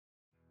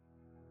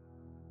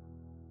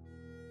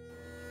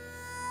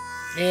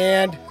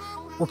And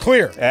we're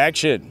clear.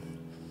 Action.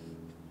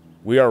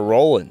 We are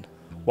rolling.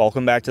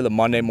 Welcome back to the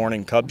Monday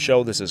Morning Cub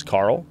Show. This is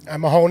Carl.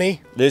 I'm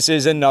Mahoney. This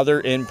is another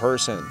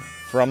in-person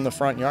from the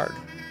front yard.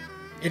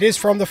 It is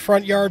from the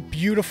front yard.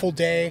 Beautiful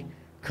day.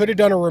 Could have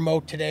done a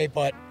remote today,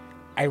 but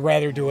I'd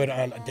rather do it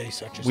on a day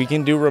such as We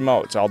can do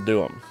remotes. I'll do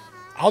them.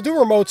 I'll do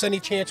remotes any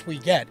chance we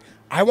get.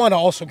 I want to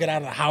also get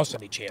out of the house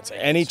any chance I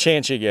have. Any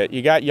chance you get.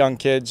 You got young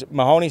kids.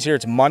 Mahoney's here.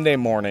 It's Monday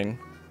morning.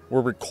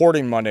 We're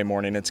recording Monday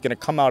morning. It's going to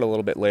come out a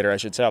little bit later. I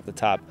should say off the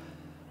top.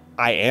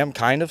 I am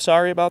kind of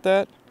sorry about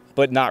that,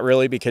 but not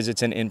really because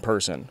it's an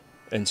in-person.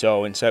 And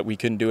so instead we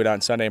couldn't do it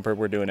on Sunday.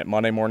 We're doing it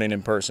Monday morning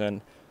in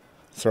person.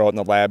 Throw it in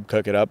the lab,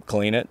 cook it up,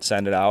 clean it,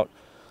 send it out.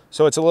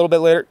 So it's a little bit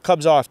later.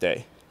 Cubs off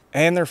day.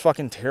 And they're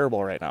fucking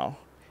terrible right now.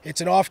 It's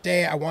an off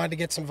day. I wanted to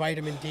get some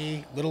vitamin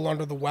D, a little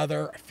under the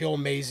weather. I feel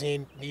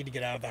amazing. Need to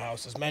get out of the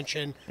house, as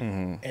mentioned.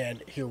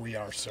 And here we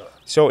are, sir.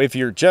 So if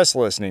you're just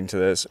listening to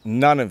this,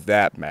 none of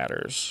that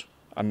matters.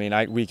 I mean,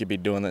 we could be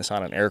doing this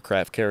on an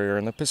aircraft carrier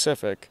in the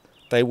Pacific.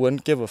 They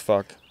wouldn't give a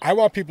fuck. I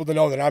want people to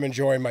know that I'm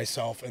enjoying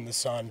myself in the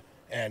sun,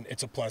 and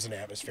it's a pleasant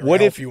atmosphere. I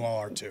hope you all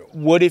are too.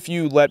 What if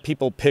you let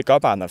people pick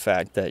up on the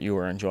fact that you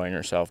were enjoying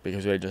yourself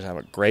because we just have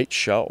a great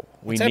show?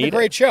 Let's have a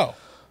great show.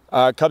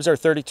 Cubs are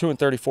 32-34,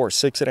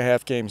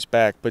 6.5 games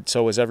back, but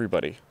so is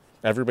everybody.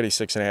 Everybody's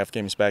 6.5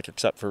 games back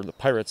except for the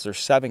Pirates. They're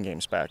 7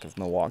 games back of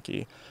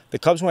Milwaukee. The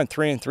Cubs went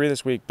 3-3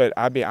 this week, but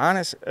I'll be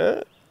honest,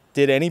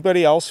 did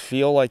anybody else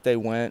feel like they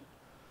went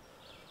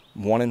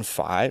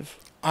 1-5?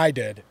 I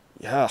did.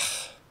 Yeah.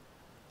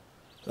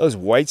 Those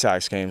White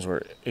Sox games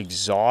were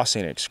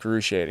exhausting,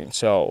 excruciating.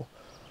 So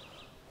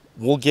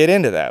we'll get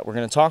into that. We're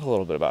going to talk a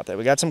little bit about that.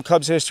 We got some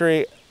Cubs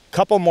history, a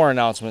couple more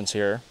announcements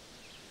here.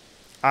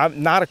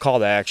 Not a call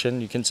to action.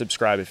 You can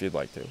subscribe if you'd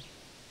like to.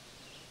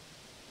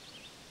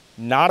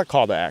 Not a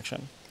call to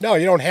action. No,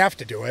 you don't have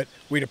to do it.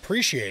 We'd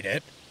appreciate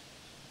it.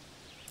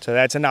 So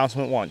that's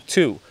announcement 1.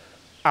 2,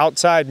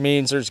 outside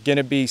means there's going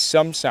to be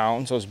some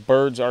sounds. Those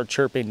birds are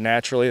chirping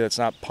naturally. That's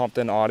not pumped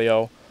in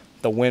audio.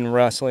 The wind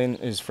rustling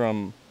is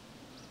from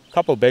a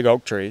couple big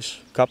oak trees,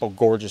 a couple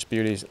gorgeous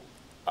beauties.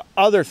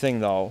 Other thing,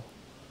 though,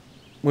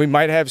 we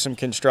might have some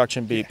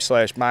construction beep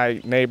 /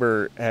 my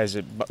neighbor has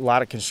a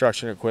lot of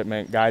construction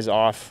equipment. Guy's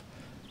off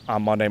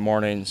on Monday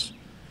mornings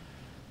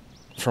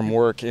from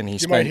work, and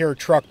you might hear a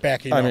truck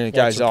backing up. I mean, the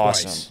guy's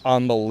awesome. Twice.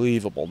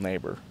 Unbelievable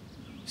neighbor.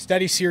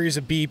 Steady series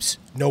of beeps,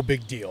 no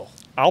big deal.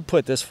 I'll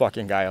put this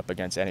fucking guy up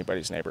against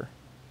anybody's neighbor.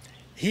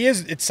 He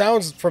is, it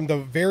sounds from the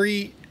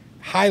very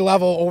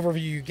high-level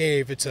overview you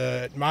gave, it's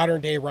a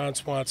modern-day Ron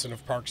Swanson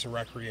of Parks and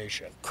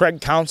Recreation.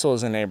 Craig Counsell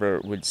as a neighbor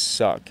would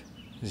suck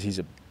because he's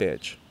a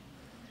bitch.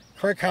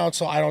 Craig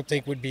Counsell, I don't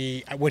think would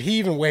he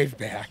even wave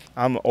back?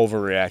 I'm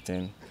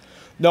overreacting.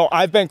 No,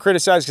 I've been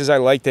criticized because I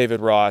like David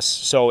Ross.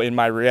 So in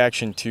my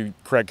reaction to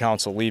Craig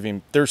Counsell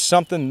leaving, there's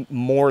something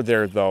more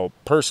there, though.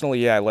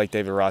 Personally, yeah, I like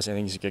David Ross. I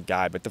think he's a good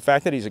guy. But the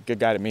fact that he's a good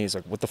guy to me is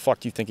like, what the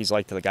fuck do you think he's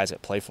like to the guys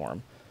that play for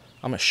him?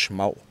 I'm a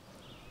schmo.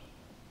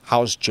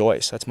 How's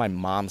Joyce? That's my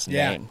mom's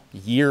name.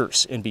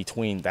 Years in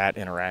between that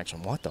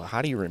interaction.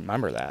 How do you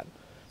remember that?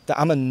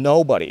 I'm a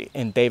nobody.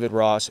 And David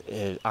Ross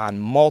on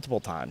multiple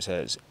times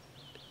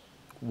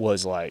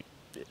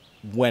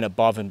went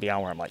above and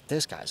beyond where I'm like,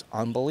 this guy's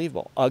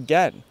unbelievable.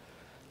 Again,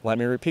 let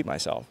me repeat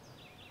myself.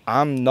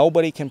 I'm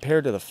nobody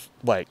compared to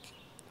what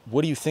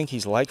do you think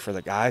he's like for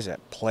the guys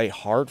that play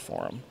hard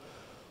for him?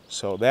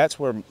 So that's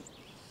where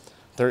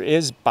there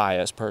is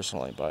bias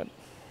personally, but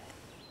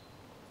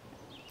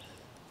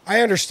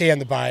I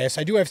understand the bias.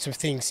 I do have some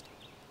things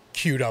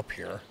queued up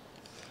here.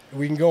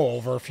 We can go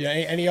over. If you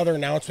any other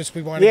announcements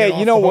we want to get off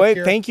you know the hook what?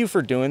 here? Thank you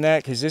for doing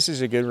that because this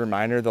is a good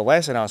reminder. The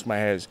last announcement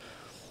I had is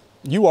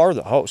you are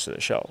the host of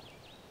the show.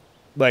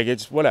 Like,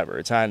 it's whatever.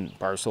 It's on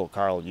Barstool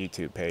Carl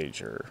YouTube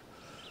page or,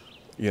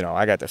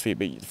 I got the feed.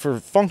 But for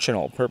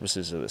functional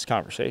purposes of this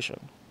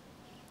conversation,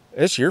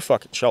 it's your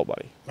fucking show,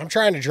 buddy. I'm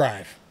trying to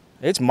drive.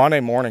 It's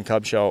Monday Morning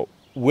Cub Show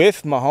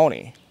with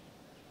Mahoney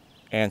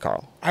and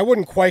Carl. I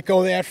wouldn't quite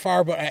go that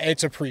far, but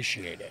it's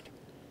appreciated.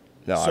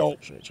 No, I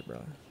appreciate you,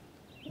 brother.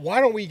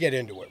 Why don't we get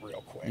into it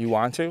real quick? You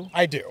want to?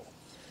 I do.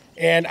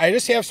 And I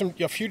just have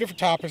a few different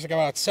topics. I got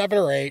about 7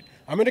 or 8.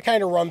 I'm going to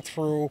kind of run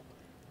through,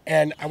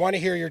 and I want to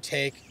hear your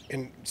take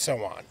and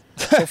so on.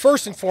 So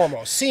first and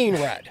foremost, seeing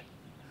red.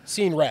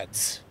 Seeing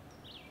Reds.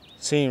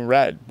 Seeing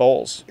red.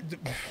 Bulls.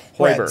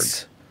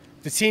 Reds.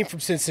 The team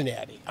from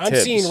Cincinnati. I'm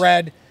Tibbs. seeing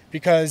red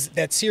because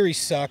that series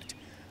sucked.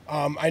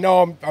 I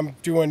know I'm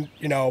doing,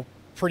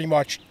 pretty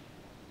much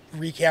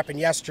recapping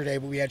yesterday,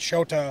 but we had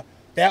Shota.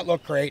 That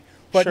looked great.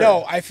 But Sure.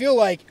 no, I feel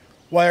like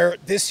where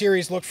this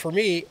series looked for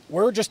me,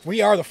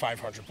 we are the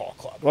 500 ball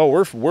club. Well,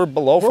 we're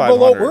below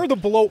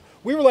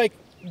 500.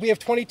 We have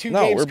 22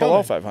 No, games we're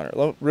below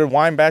 500.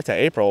 Rewind back to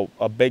April.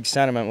 A big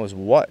sentiment was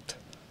what?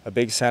 A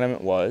big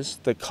sentiment was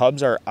the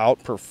Cubs are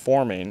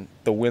outperforming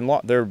the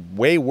win-loss. They're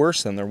way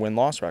worse than their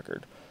win-loss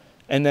record.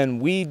 And then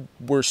we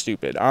were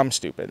stupid. I'm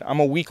stupid. I'm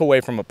a week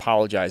away from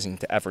apologizing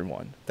to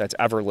everyone that's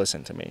ever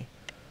listened to me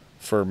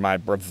for my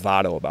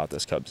bravado about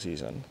this Cubs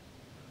season.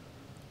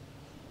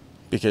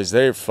 Because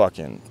they're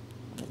fucking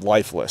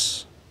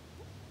lifeless.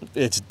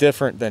 It's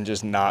different than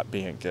just not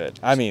being good.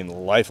 I mean,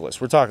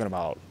 lifeless. We're talking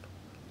about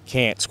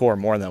can't score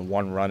more than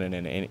one run in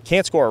an inning.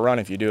 Can't score a run.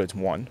 If you do, it's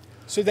one.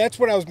 So that's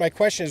what my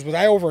question is, was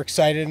I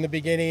overexcited in the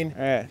beginning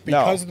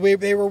because of the way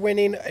they were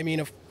winning? I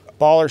mean,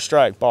 ball or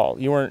strike, ball.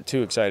 You weren't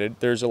too excited.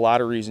 There's a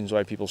lot of reasons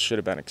why people should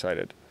have been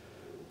excited.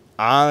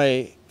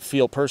 I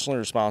feel personally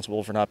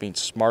responsible for not being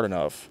smart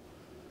enough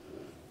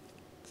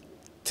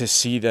to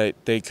see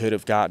that they could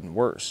have gotten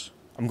worse.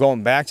 I'm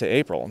going back to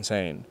April and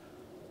saying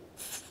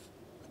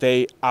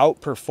they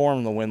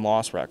outperformed the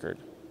win-loss record.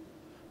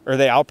 Or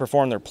they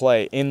outperformed their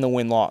play in the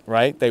win-loss,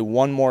 right? They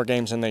won more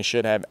games than they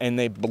should have, and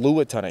they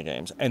blew a ton of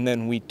games. And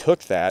then we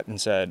took that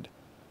and said,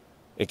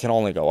 it can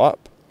only go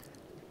up.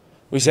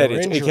 We said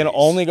it can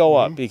only go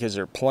up because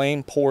they're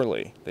playing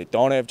poorly. They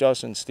don't have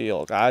Justin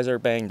Steele. Guys are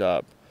banged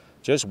up.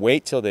 Just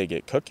wait till they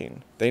get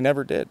cooking. They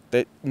never did.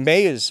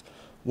 May is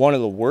one of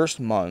the worst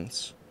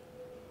months.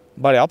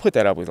 Buddy, I'll put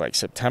that up with like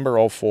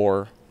September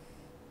 04.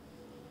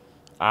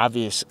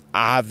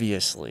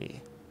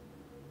 Obviously,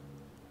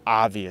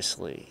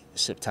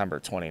 September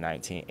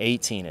 2019,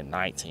 18 and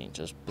 19,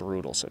 just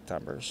brutal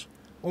Septembers.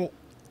 Well,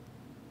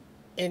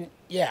 and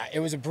yeah, it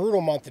was a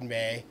brutal month in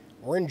May.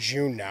 We're in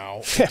June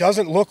now. It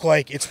doesn't look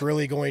like it's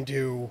really going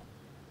to.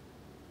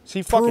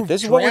 See, fuck it.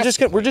 This is what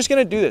we're just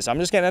gonna do this. I'm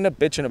just gonna end up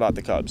bitching about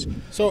the Cubs.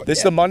 So this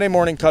is the Monday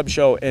Morning Cubs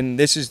show, and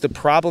this is the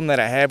problem that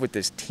I have with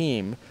this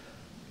team.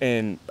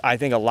 And I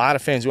think a lot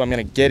of fans do. I'm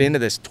gonna get into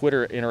this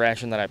Twitter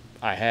interaction that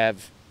I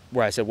have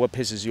where I said, "What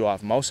pisses you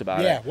off most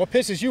about it?" Yeah, what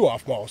pisses you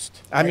off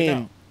most? I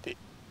mean,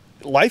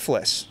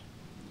 lifeless.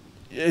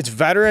 It's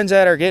veterans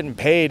that are getting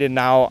paid, and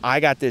now I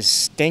got this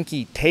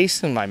stinky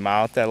taste in my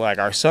mouth that, like,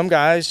 are some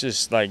guys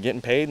just, like,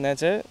 getting paid and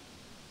that's it?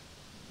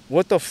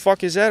 What the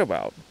fuck is that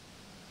about?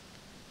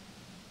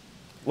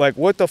 Like,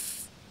 what the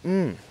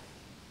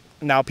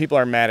Now people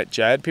are mad at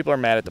Jed. People are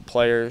mad at the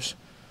players.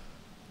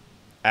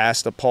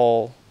 Ask the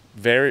poll.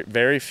 Very,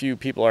 very few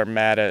people are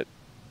mad at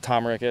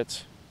Tom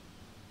Ricketts,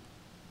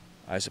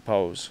 I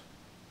suppose.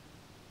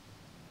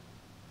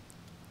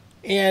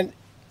 And...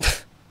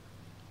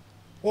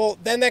 well,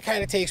 then that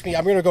kind of takes me...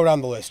 I'm going to go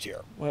down the list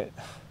here. What?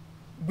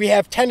 We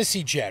have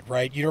Tennessee Jed,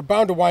 right? You're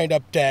bound to wind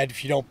up dead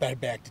if you don't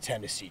bet back to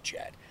Tennessee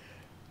Jed.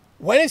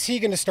 When is he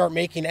going to start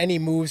making any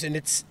moves? And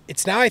it's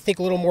now, I think,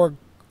 a little more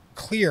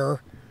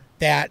clear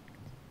that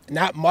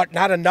not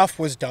enough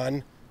was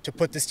done to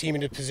put this team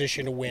into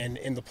position to win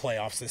in the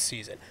playoffs this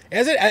season.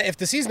 If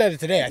the season ended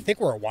today, I think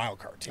we're a wild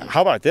card team.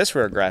 How about this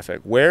for a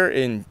graphic? Where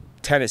in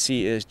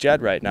Tennessee is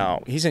Jed right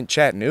now? He's in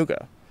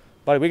Chattanooga.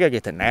 Buddy, we got to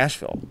get to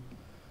Nashville.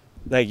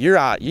 Like, you're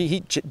out.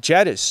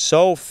 Jed is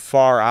so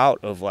far out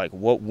of, like,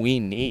 what we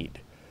need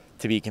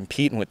to be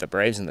competing with the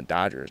Braves and the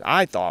Dodgers.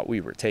 I thought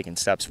we were taking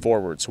steps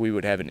forward so we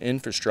would have an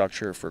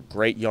infrastructure for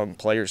great young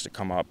players to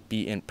come up,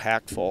 be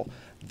impactful,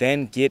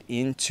 then get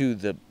into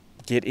the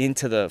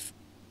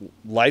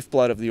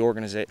lifeblood of the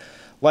organization.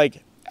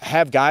 Like,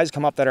 have guys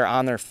come up that are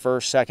on their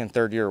first, second,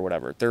 third year or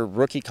whatever. They're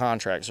rookie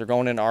contracts. They're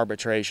going into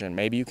arbitration.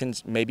 Maybe you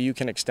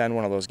can extend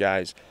one of those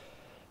guys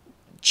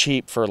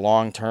cheap for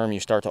long term. You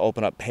start to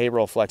open up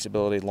payroll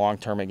flexibility long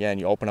term again.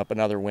 You open up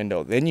another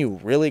window. Then you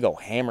really go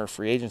hammer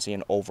free agency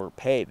and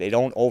overpay. They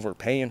don't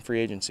overpay in free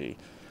agency.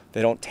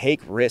 They don't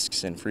take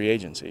risks in free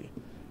agency.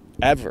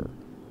 Ever.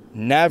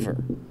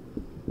 Never.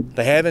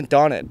 They haven't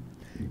done it.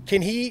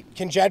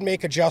 Can Jed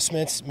make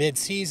adjustments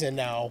mid-season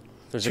now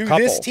to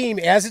this team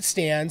as it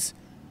stands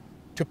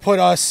to put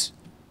us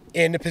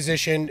in a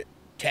position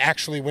to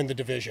actually win the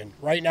division?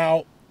 Right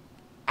now,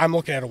 I'm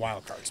looking at a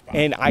wild card spot.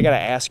 And I got to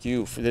ask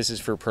you, this is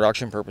for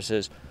production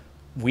purposes,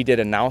 we did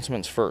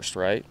announcements first,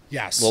 right?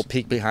 Yes. A little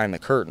peek behind the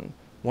curtain.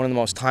 One of the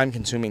most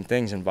time-consuming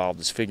things involved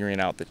is figuring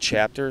out the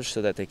chapters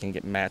so that they can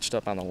get matched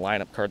up on the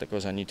lineup card that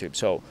goes on YouTube.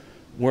 So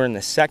we're in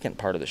the second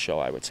part of the show,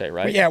 I would say,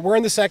 right? Yeah, we're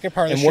in the second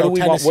part of the show. And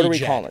what are we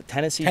calling it?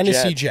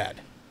 Tennessee Jed.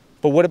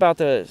 But what about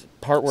the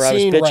part where I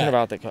was bitching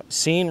about the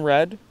Seeing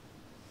Red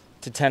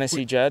to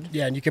Tennessee Jed?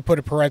 Yeah, and you could put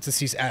a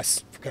parentheses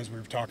S because we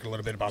were talking a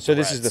little bit about So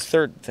this is the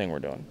third thing we're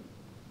doing.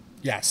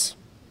 Yes.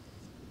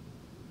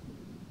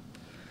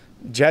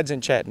 Jed's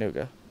in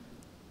Chattanooga.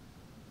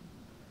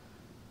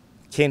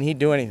 Can he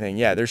do anything?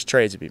 Yeah, there's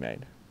trades to be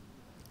made.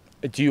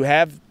 Do you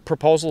have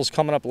proposals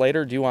coming up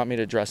later? Do you want me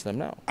to address them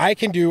now? I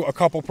can do a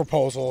couple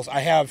proposals. I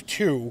have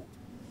two.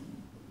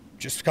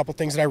 Just a couple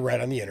things that I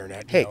read on the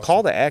internet. Hey,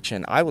 call to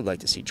action. I would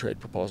like to see trade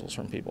proposals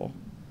from people.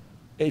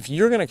 If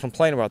you're going to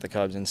complain about the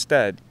Cubs,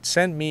 instead,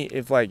 send me,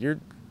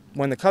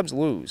 when the Cubs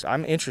lose,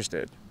 I'm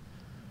interested.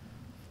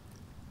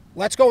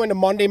 Let's go into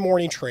Monday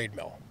morning trade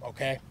mill,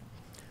 okay?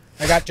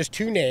 I got just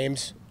two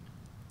names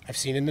I've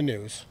seen in the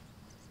news.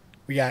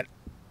 We got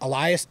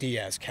Elias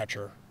Diaz,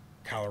 catcher,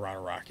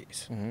 Colorado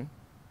Rockies. Mm-hmm.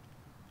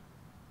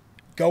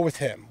 Go with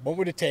him. What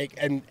would it take?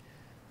 And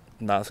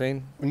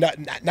nothing?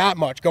 Not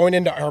much. Going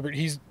into Herbert,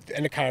 he's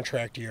in a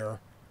contract year.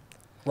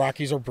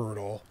 Rockies are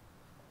brutal.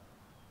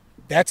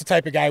 That's the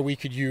type of guy we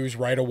could use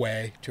right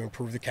away to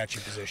improve the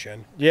catching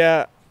position.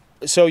 Yeah.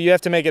 So you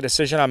have to make a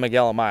decision on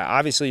Miguel Amaya.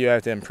 Obviously, you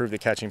have to improve the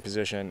catching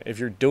position. If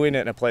you're doing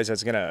it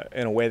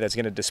in a way that's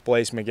gonna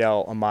displace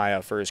Miguel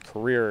Amaya for his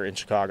career in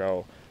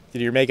Chicago,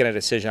 then you're making a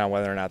decision on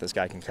whether or not this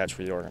guy can catch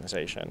for the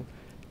organization.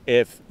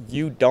 If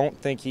you don't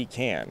think he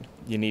can,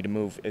 you need to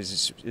move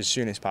as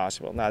soon as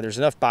possible. Now, there's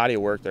enough body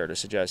of work there to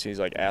suggest he's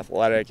like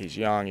athletic, he's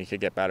young, he could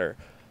get better,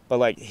 but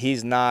like he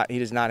does not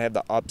have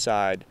the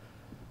upside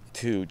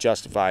to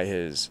justify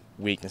his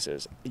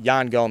weaknesses.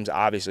 Yan Gomes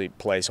obviously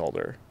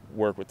placeholder,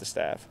 work with the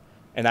staff.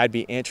 And I'd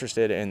be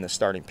interested in the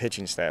starting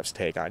pitching staff's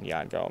take on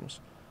Yan Gomes.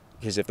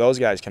 Because if those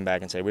guys come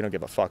back and say, we don't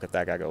give a fuck if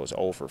that guy goes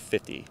 0 for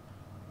 50,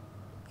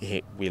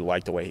 we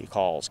like the way he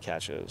calls,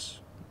 catches,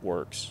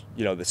 works.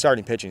 You know, the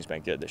starting pitching's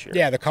been good this year.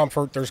 Yeah, there's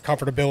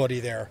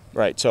comfortability there.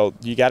 Right, so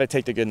you got to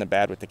take the good and the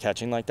bad with the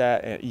catching like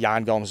that. And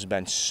Yan Gomes has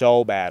been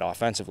so bad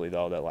offensively,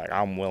 though, that like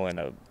I'm willing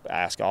to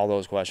ask all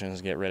those questions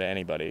and get rid of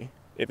anybody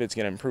if it's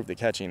going to improve the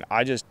catching.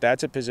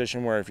 That's a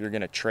position where if you're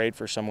going to trade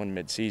for someone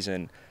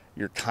midseason,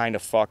 you're kind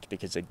of fucked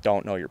because they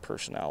don't know your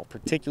personnel,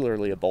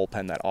 particularly a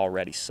bullpen that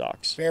already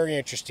sucks. Very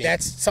interesting.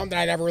 That's something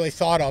I never really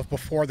thought of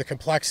before, the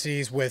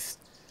complexities with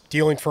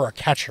dealing for a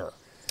catcher.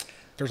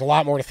 There's a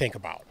lot more to think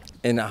about.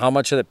 And how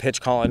much of the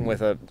pitch calling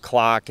with a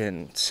clock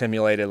and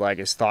simulated, like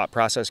his thought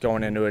process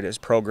going into it is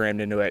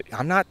programmed into it,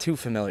 I'm not too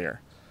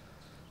familiar.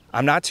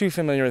 I'm not too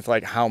familiar with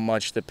like how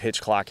much the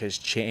pitch clock has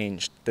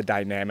changed the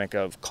dynamic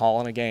of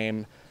calling a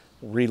game,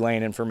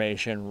 relaying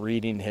information,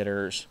 reading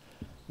hitters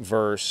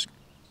versus,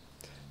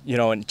 you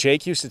know, and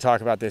Jake used to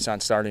talk about this on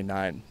Starting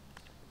Nine.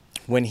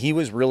 When he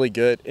was really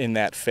good in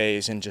that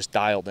phase and just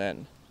dialed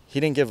in,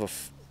 he didn't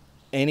give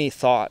any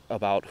thought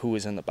about who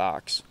was in the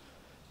box,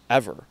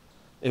 ever.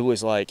 It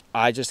was like,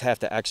 I just have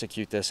to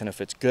execute this, and if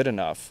it's good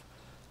enough,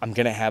 I'm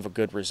going to have a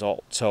good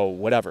result. So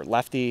whatever,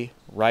 lefty,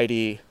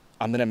 righty,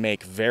 I'm going to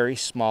make very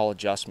small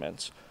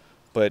adjustments,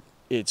 but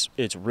it's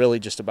really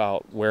just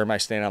about where am I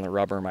staying on the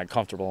rubber, am I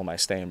comfortable, am I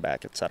staying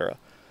back, etc.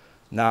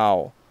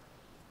 Now,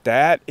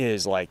 that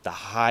is like the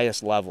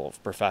highest level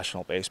of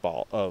professional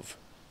baseball of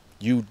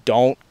you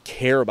don't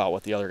care about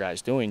what the other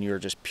guy's doing. You're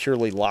just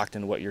purely locked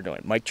into what you're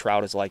doing. Mike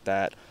Trout is like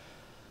that.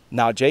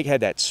 Now, Jake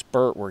had that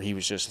spurt where he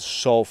was just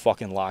so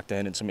fucking locked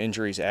in and some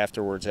injuries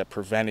afterwards that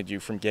prevented you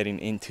from getting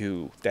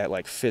into that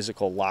like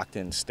physical locked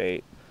in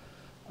state.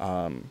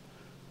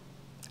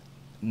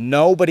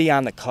 Nobody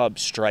on the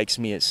Cubs strikes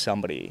me as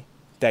somebody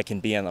that can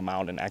be on the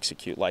mound and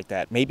execute like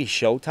that. Maybe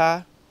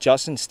Shota,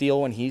 Justin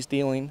Steele when he's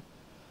dealing,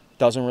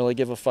 doesn't really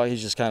give a fuck.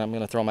 He's just kind of, I'm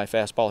going to throw my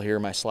fastball here,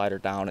 my slider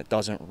down. It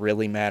doesn't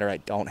really matter. I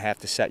don't have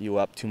to set you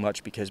up too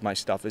much because my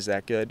stuff is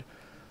that good.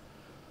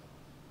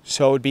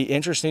 So it would be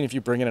interesting if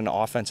you bring in an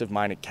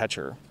offensive-minded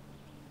catcher.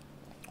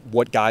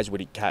 What guys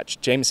would he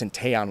catch? Jameson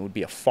Taillon would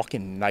be a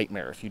fucking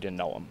nightmare if you didn't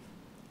know him.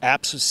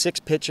 6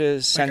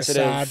 pitches,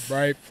 sensitive. Like Assad,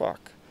 right?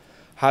 Fuck.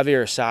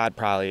 Javier Assad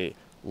probably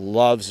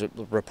loves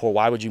rapport.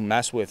 Why would you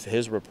mess with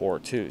his rapport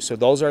too? So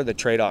those are the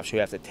trade-offs you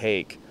have to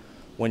take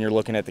when you're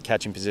looking at the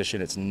catching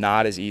position. It's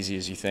not as easy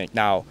as you think.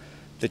 Now,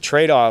 the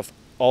trade-off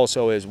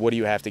also is what do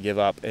you have to give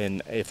up?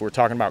 And if we're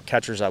talking about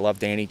catchers, I love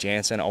Danny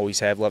Jansen. Always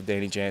have loved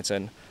Danny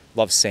Jansen.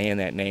 Love saying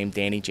that name,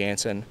 Danny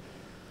Jansen.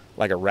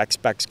 Like a Rex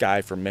Specs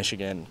guy from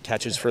Michigan.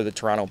 Catches for the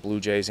Toronto Blue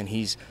Jays. And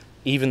he's,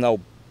 even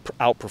though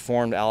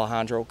outperformed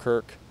Alejandro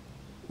Kirk,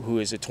 who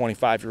is a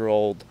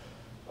 25-year-old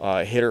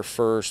hitter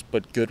first,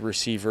 but good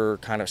receiver,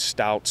 kind of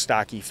stout,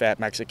 stocky, fat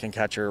Mexican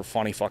catcher,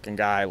 funny fucking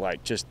guy,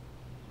 like just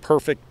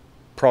perfect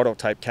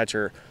prototype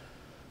catcher.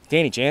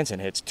 Danny Jansen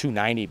hits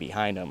 290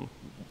 behind him,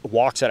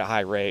 walks at a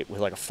high rate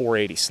with like a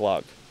 480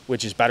 slug,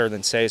 which is better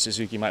than Seiya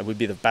Suzuki would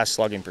be the best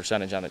slugging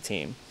percentage on the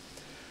team.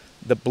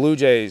 The Blue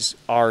Jays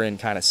are in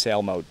kind of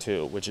sale mode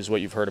too, which is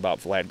what you've heard about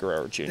Vlad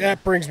Guerrero Jr.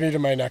 That brings me to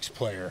my next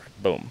player.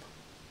 Boom.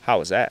 How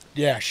was that?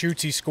 Yeah,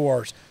 shoots, he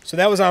scores. So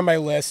that was on my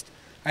list.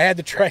 I had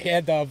the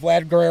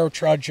Vlad Guerrero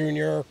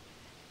Jr.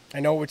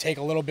 I know it would take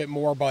a little bit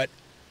more, but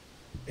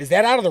is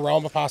that out of the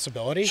realm of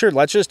possibility? Sure,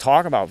 let's just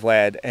talk about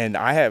Vlad, and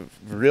I have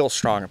real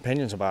strong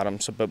opinions about him.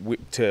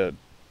 So,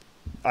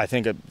 I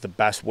think the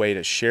best way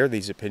to share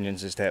these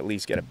opinions is to at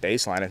least get a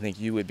baseline. I think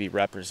you would be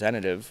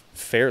representative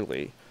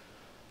fairly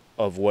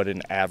of what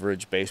an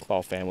average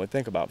baseball fan would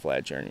think about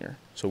Vlad Jr.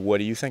 So what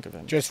do you think of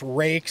him? Just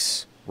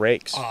rakes.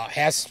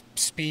 Has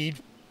speed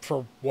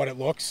for what it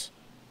looks.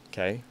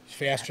 Okay.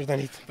 Faster than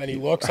he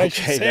looks, I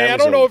should Okay, say. I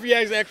don't know if he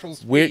has actual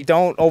speed.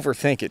 Don't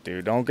overthink it,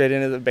 dude. Don't get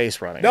into the base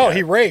running. No, yet.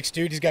 he rakes,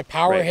 dude. He's got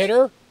power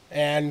hitter,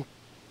 and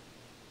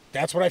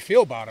that's what I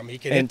feel about him. He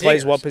can and hit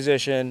plays dingers. What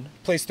position?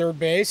 Plays third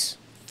base.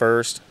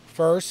 First.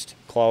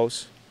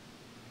 Close.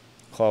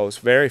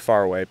 Very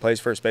far away. Plays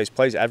first base.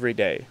 Plays every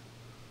day.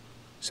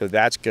 So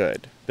that's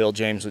good. Bill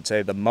James would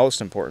say the most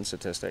important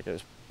statistic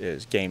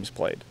is games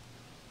played.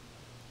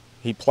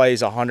 He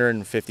plays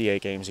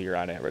 158 games a year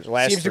on average.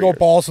 Seems to go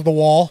balls to the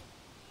wall.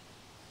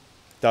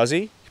 Does he?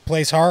 He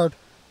plays hard.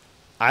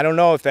 I don't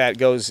know if that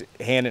goes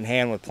hand in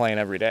hand with playing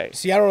every day.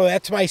 See, I don't know.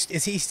 That's my.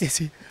 Is he?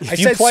 If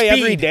you play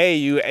every day,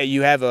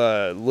 you have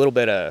a little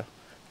bit of.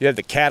 You have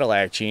the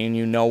Cadillac gene.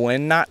 You know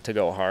when not to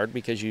go hard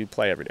because you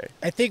play every day.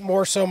 I think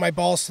more so my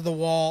balls to the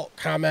wall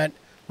comment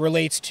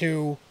relates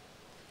to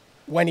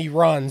when he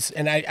runs.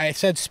 And I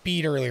said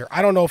speed earlier.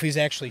 I don't know if he's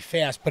actually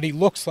fast, but he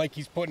looks like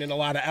he's putting in a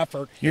lot of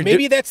effort.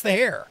 Maybe that's the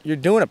hair. You're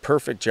doing a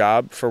perfect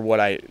job for what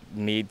I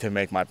need to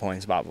make my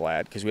points about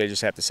Vlad, because we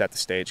just have to set the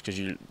stage,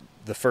 because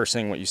the first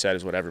thing what you said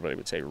is what everybody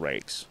would say,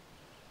 rakes,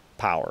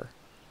 power.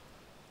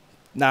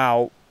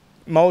 Now,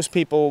 most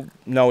people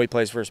know he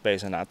plays first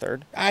base and not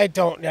third. I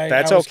don't.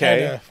 That's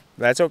okay.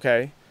 That's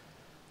okay.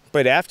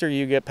 But after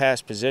you get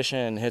past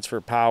position, hits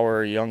for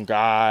power, young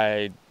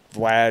guy,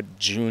 Vlad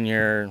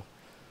Jr.,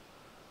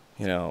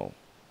 you know,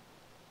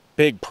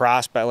 big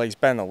prospect, like he's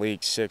been in the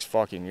league 6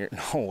 fucking years,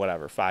 no,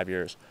 whatever, 5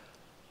 years.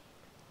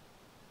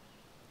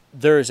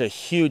 There is a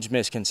huge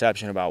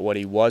misconception about what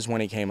he was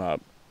when he came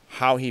up,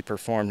 how he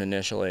performed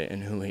initially,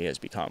 and who he has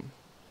become.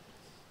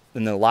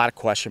 And there are a lot of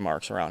question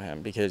marks around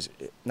him, because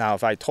now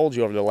if I told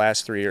you over the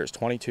last 3 years,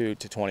 22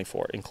 to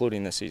 24,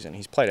 including this season,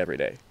 he's played every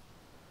day.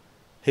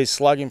 His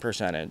slugging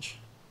percentage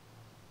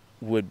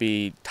would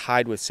be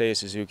tied with Seiya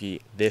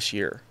Suzuki this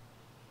year.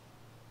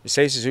 Is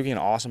Seiya Suzuki an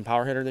awesome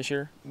power hitter this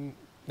year?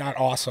 Not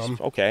awesome.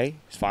 Okay,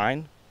 it's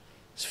fine.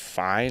 It's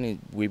fine.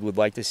 We would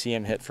like to see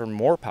him hit for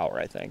more power,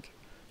 I think.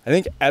 I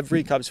think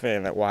every Cubs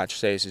fan that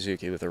watched Seiya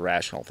Suzuki with a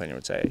rational opinion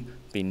would say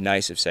it'd be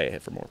nice if Seiya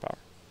hit for more power.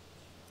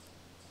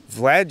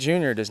 Vlad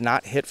Jr. does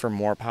not hit for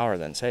more power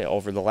than Seiya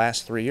over the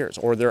last 3 years,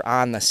 or they're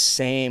on the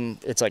same,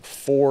 it's like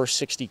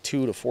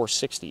 462 to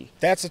 460.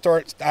 That's the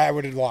thought. I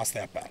would have lost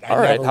that bet. All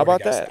right, how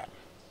about that?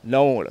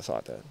 No one would have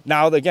thought that.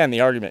 Now, again,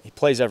 the argument, he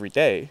plays every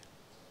day.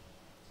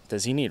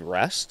 Does he need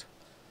rest?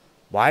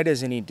 Why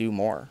doesn't he do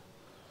more?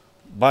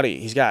 Buddy,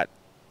 he's got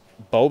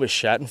Bo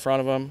Bichette in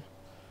front of him.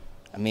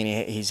 I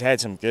mean, he's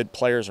had some good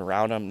players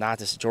around him. Not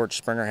that George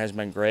Springer has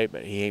been great,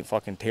 but he ain't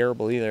fucking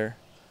terrible either.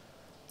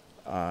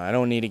 I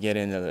don't need to get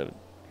into the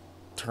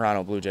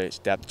Toronto Blue Jays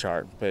depth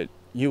chart, but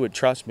you would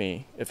trust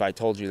me if I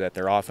told you that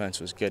their offense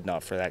was good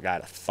enough for that guy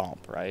to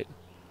thump, right?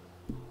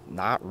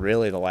 Not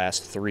really the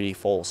last 3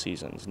 full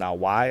seasons. Now,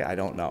 why? I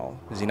don't know.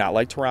 Does he not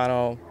like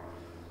Toronto?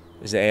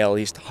 Is the AL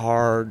East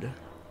hard?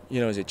 You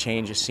know, is it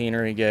change of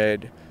scenery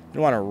good? You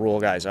don't want to rule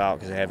guys out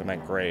because they haven't been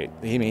great.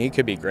 I mean, he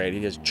could be great.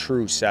 He has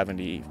true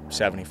 70,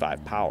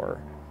 75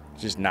 power.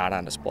 It's just not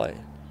on display.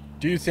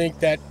 Do you think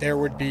that it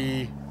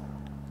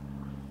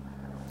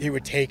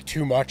would take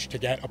too much to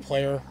get a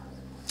player?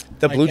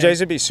 The Blue Jays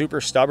would be super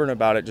stubborn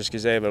about it just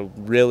because they have a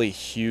really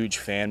huge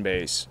fan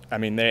base. I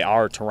mean, they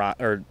are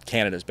Toronto or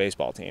Canada's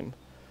baseball team.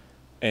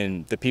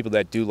 And the people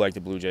that do like the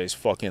Blue Jays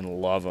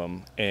fucking love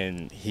him.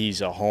 And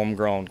he's a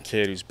homegrown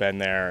kid who's been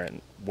there.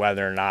 And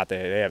whether or not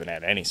they haven't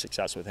had any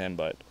success with him,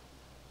 but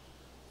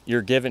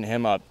you're giving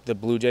him up. The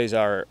Blue Jays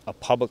are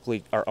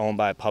owned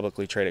by a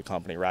publicly traded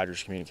company,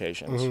 Rogers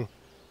Communications. Mm-hmm.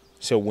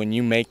 So when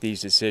you make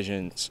these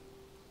decisions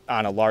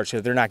on a large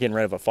scale, they're not getting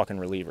rid of a fucking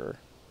reliever,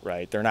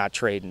 right? They're not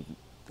trading,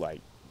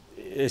 like,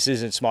 this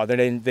isn't small. They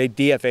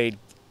DFA'd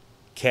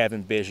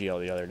Kevin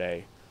Biggio the other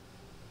day.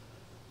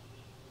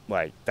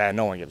 Like, that,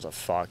 no one gives a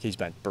fuck. He's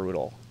been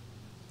brutal.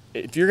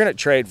 If you're going to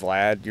trade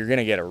Vlad, you're going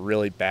to get a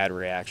really bad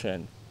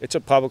reaction. It's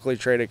a publicly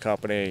traded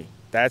company.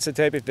 That's the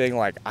type of thing,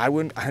 like, I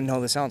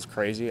know this sounds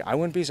crazy. I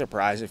wouldn't be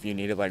surprised if you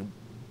needed, like,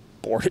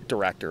 board of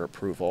director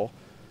approval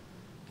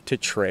to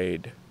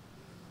trade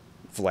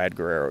Vlad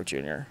Guerrero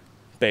Jr.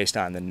 based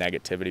on the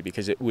negativity,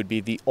 because it would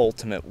be the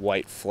ultimate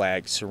white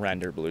flag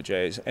surrender, Blue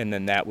Jays, and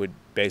then that would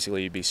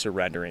basically be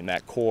surrendering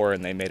that core,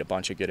 and they made a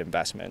bunch of good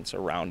investments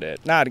around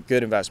it. Not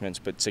good investments,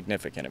 but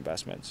significant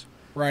investments.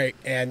 Right,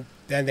 and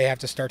then they have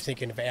to start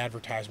thinking of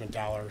advertisement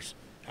dollars.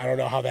 I don't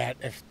know how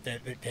if they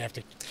have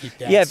to keep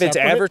that. Yeah, if it's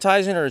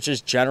advertising or it's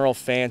just general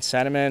fan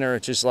sentiment or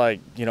it's just like,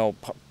 you know,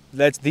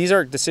 these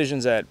are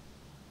decisions that,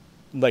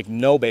 like,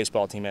 no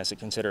baseball team has to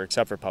consider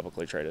except for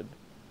publicly traded,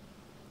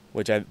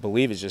 which I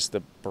believe is just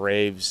the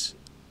Braves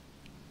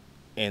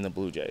and the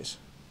Blue Jays.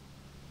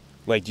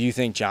 Like, do you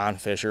think John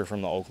Fisher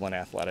from the Oakland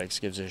Athletics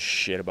gives a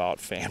shit about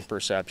fan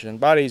perception?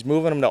 But he's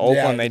moving them to Oakland.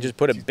 Yeah, they just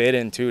put a bid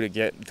in, too, to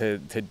get to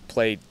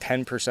play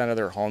 10% of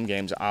their home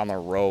games on the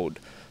road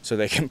so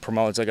they can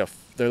promote.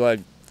 They're like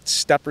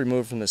step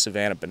removed from the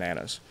Savannah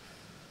Bananas.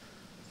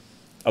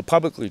 A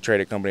publicly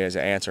traded company has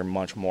to answer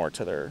much more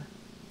to their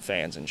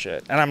fans and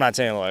shit. And I'm not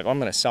saying, like, I'm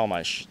going to sell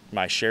my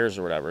shares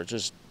or whatever. It's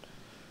just,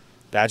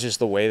 that's just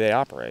the way they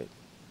operate.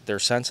 They're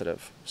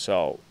sensitive.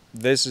 So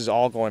this is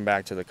all going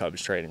back to the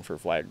Cubs trading for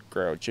Vlad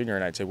Guerrero Jr.,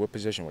 and I'd say, what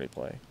position would he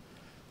play?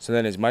 So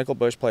then, does Michael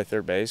Busch play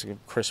third base?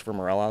 Christopher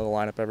Morel out of the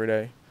lineup every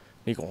day?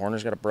 Nico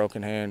Horner's got a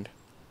broken hand.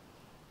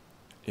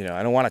 You know,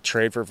 I don't want to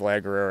trade for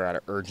Vlad Guerrero out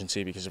of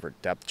urgency because of her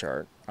depth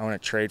chart. I want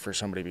to trade for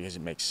somebody because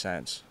it makes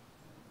sense.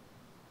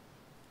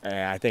 And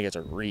I think it's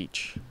a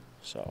reach.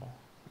 So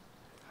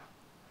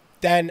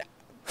then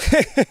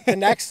the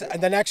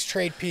next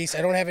trade piece,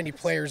 I don't have any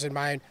players in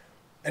mind,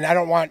 and I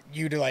don't want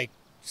you to, like,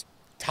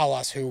 tell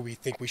us who we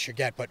think we should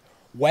get, but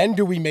when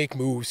do we make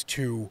moves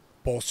to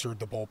bolster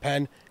the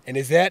bullpen?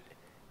 And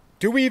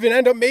do we even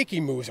end up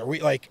making moves? Are we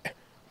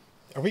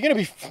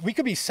we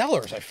could be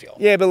sellers, I feel.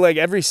 Yeah, but, like,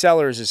 every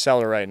seller is a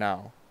seller right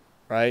now,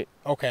 right?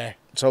 Okay.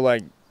 So,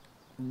 like,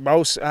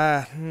 most,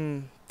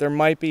 the There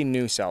might be some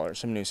new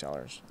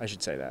sellers. I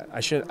should say that.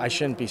 I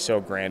shouldn't be so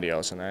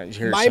grandiose in that.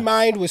 My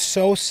mind was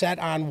so set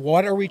on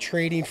what are we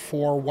trading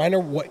for,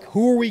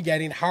 who are we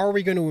getting, how are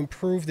we going to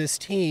improve this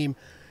team,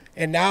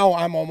 and now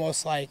I'm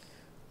almost like,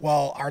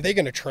 well, are they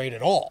going to trade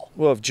at all?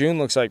 Well, if June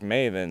looks like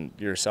May, then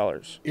you're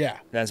sellers. Yeah,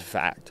 that's a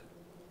fact.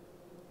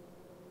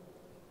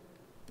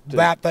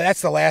 But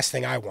that's the last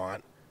thing I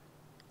want.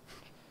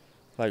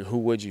 Like, who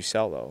would you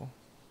sell though?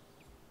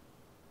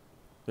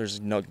 There's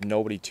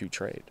nobody to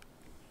trade.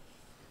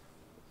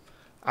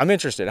 I'm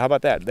interested. How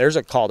about that? There's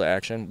a call to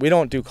action. We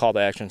don't do call to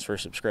actions for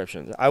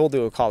subscriptions. I will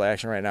do a call to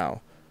action right now.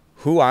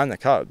 Who on the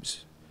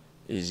Cubs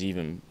is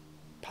even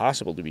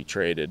possible to be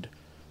traded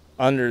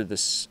under the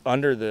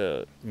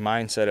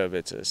mindset of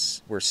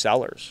we're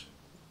sellers,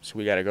 so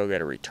we got to go get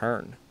a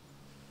return.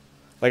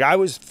 Like, I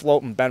was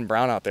floating Ben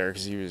Brown out there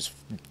because he was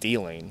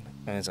dealing,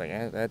 and it's like,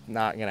 that's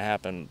not going to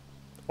happen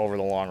over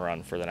the long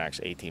run for the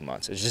next 18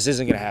 months. It just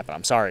isn't going to happen.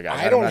 I'm sorry,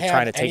 guys. I'm not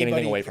trying to take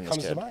anything away from this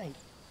kid.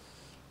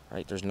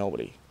 Right? There's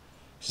nobody.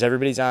 Because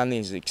everybody's on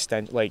these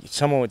like,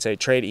 someone would say,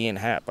 trade Ian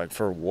Happ. Like,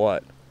 for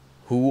what?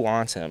 Who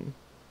wants him?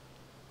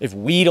 If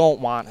we don't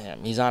want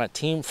him, he's on a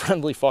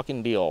team-friendly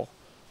fucking deal,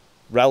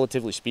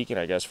 relatively speaking,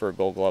 I guess, for a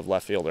Gold Glove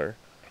left fielder.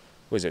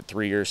 Was it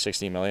 3 years,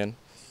 $60 million?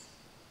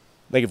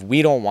 Like, if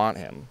we don't want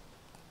him,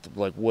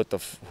 like,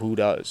 who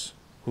does?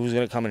 Who's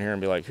going to come in here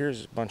and be like,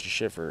 here's a bunch of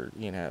shit for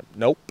Ian Happ?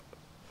 Nope.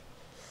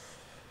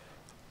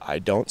 I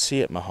don't see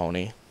it,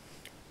 Mahoney.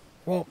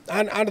 Well,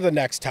 on to the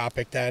next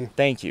topic then.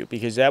 Thank you,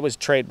 because that was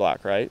trade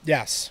block, right?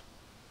 Yes.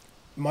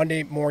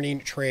 Monday morning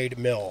trade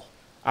mill.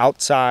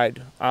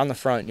 Outside, on the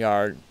front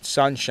yard,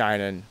 sun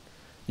shining.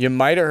 You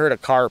might have heard a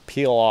car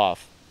peel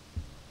off.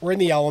 We're in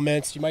the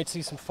elements. You might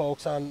see some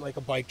folks on, like,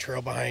 a bike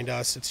trail behind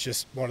us. It's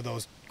just one of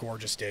those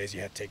gorgeous days. You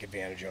have to take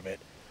advantage of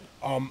it.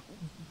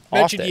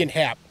 Mentioned Ian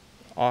Happ.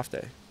 Off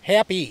day.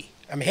 Happy.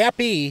 I'm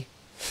happy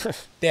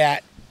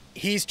that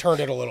he's turned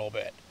it a little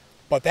bit.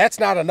 But that's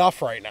not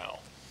enough right now.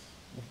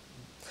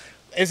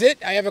 Is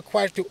it? I have a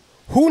question.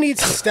 Who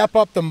needs to step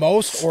up the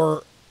most,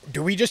 or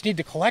do we just need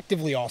to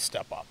collectively all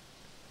step up?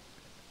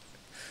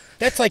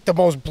 That's like the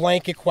most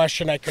blanket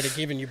question I could have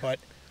given you, but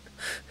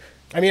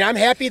I mean, I'm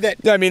happy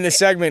that... I mean, the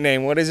segment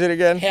name, what is it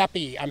again?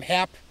 Happy. I'm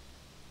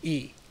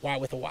Hap-E. Y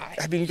with a Y.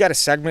 I mean, you got a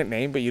segment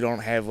name, but you don't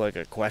have, like,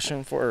 a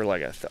question for it, or,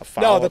 like, a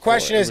follow-up? No, the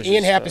question is,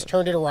 Ian Happ has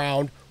turned it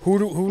around.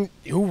 Who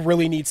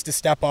really needs to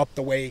step up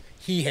the way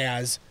he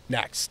has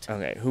next?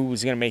 Okay,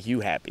 who's going to make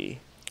you happy?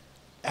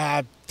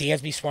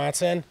 Dansby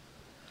Swanson.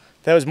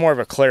 That was more of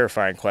a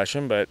clarifying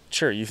question, but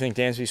sure, you think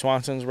Dansby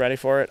Swanson's ready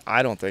for it?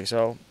 I don't think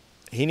so.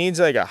 He needs,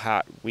 like, a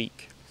hot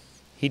week.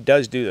 He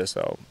does do this,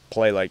 though.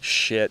 Play like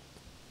shit,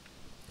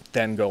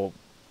 then go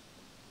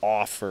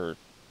off for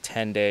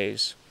 10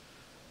 days.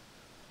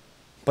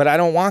 But I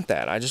don't want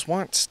that. I just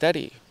want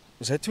steady.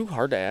 Is that too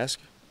hard to ask?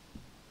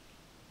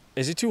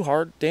 Is it too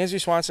hard? Dansby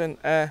Swanson,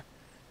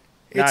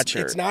 not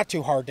sure. It's not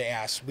too hard to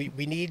ask.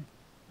 We need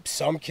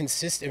some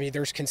consistency. I mean,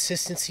 there's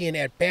consistency in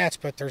at-bats,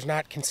 but there's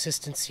not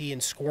consistency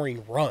in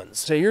scoring runs.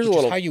 So here's a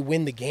little... how you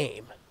win the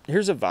game.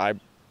 Here's a vibe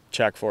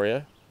check for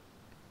you.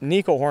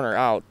 Nico Horner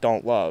out,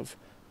 don't love.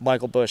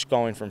 Michael Busch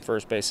going from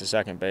first base to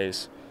second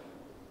base,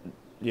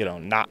 you know,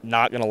 not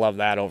going to love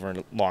that over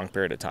a long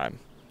period of time.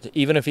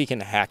 Even if he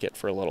can hack it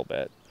for a little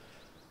bit.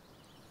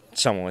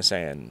 Someone was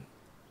saying,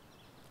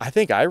 I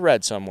think I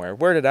read somewhere.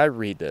 Where did I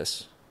read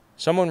this?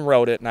 Someone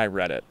wrote it and I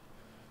read it.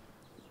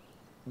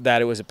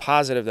 That it was a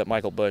positive that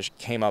Michael Busch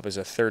came up as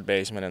a third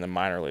baseman in the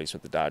minor leagues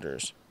with the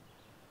Dodgers.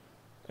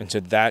 And so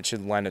that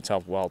should lend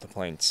itself well to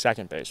playing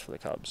second base for the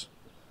Cubs.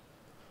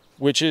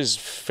 Which is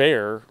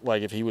fair,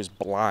 like, if he was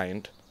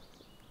blind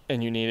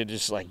and you needed to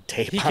just, like,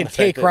 tape on the fact that, he can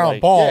take ground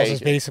balls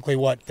is basically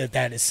what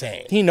that is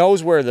saying. He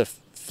knows where the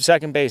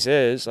second base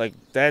is. Like,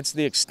 that's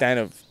the extent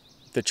of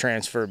the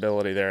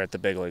transferability there at the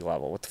big league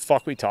level. What the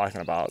fuck are we talking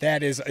about?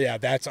 That is, yeah,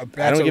 that's I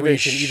don't give a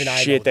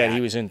shit that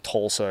he was in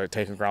Tulsa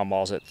taking ground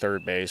balls at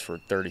third base for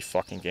 30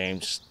 fucking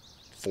games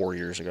 4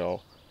 years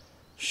ago.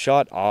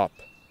 Shut up.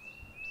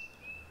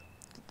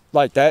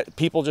 Like, that,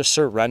 people just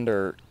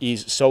surrender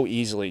so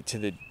easily to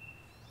the...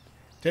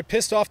 They're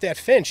pissed off that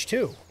Finch,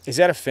 too. Is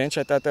that a Finch?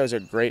 I thought that was a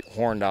great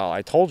horned owl.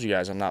 I told you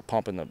guys I'm not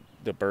pumping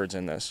the birds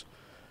in this.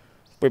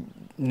 But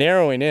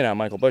narrowing in on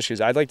Michael Busch,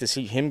 because I'd like to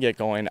see him get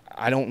going.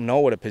 I don't know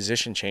what a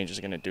position change is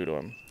going to do to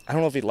him. I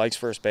don't know if he likes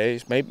first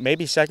base.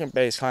 Maybe second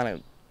base kind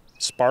of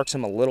sparks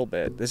him a little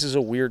bit. This is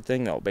a weird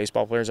thing, though.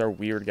 Baseball players are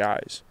weird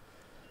guys.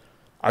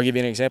 I'll give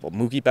you an example.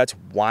 Mookie Betts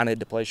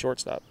wanted to play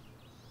shortstop.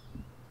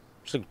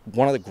 He's like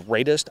one of the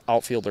greatest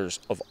outfielders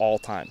of all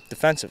time,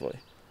 defensively,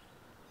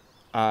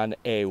 on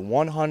a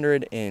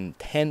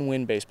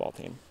 110-win baseball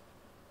team,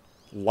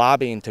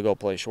 lobbying to go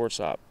play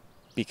shortstop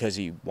because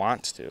he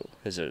wants to.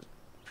 It'd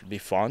be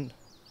fun,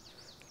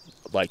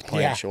 like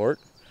playing short.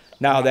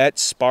 Now that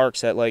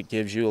sparks, that like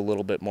gives you a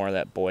little bit more of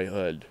that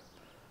boyhood.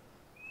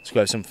 Let's go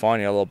have some fun.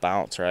 You have a little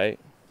bounce, right?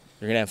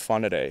 You're gonna have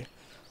fun today.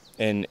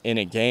 And in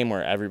a game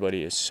where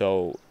everybody is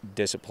so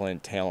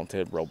disciplined,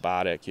 talented,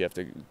 robotic, you have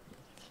to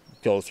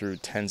go through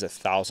tens of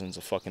thousands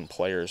of fucking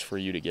players for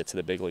you to get to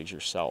the big leagues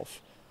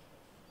yourself.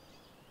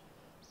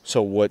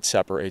 So what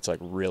separates like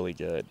really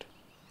good?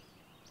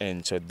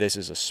 And so this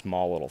is a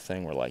small little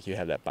thing where like you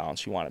have that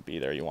bounce, you want to be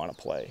there, you want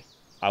to play.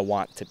 I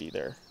want to be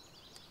there.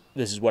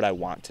 This is what I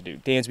want to do.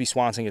 Dansby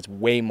Swanson gets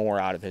way more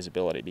out of his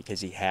ability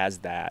because he has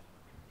that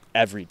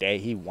every day.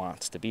 He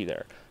wants to be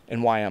there.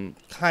 And why I'm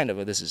kind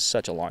of, this is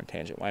such a long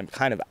tangent, why I'm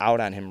kind of out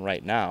on him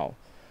right now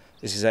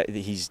is that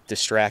he's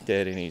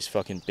distracted and he's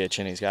fucking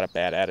bitching. He's got a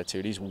bad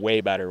attitude. He's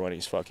way better when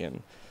he's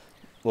fucking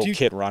little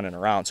kid running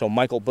around. So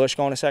Michael Busch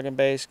going to second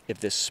base, if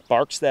this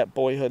sparks that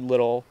boyhood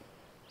little,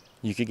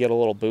 you could get a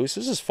little boost.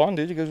 This is fun,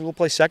 dude. You guys will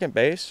play second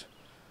base.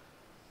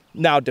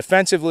 Now,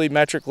 defensively,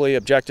 metrically,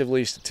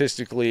 objectively,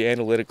 statistically,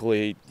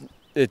 analytically,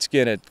 it's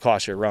going to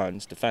cost you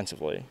runs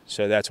defensively.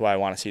 So that's why I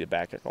want to see the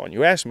back get going.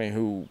 You asked me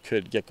who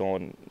could get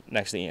going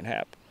next to Ian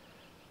Happ.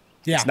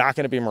 Yeah. It's not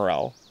going to be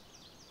Morel.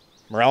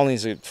 Morel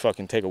needs to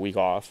fucking take a week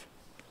off.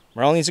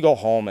 Morel needs to go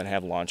home and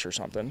have lunch or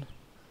something.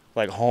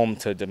 Like home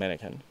to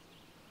Dominican.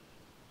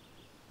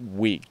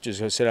 Week. Just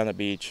go sit on the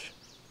beach,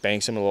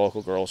 bang some of the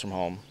local girls from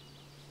home,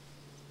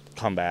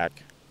 come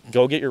back.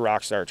 Go get your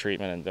rock star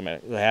treatment in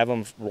Dominican. Have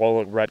them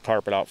roll a red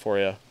carpet out for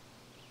you.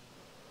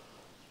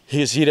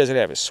 He doesn't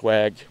have his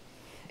swag.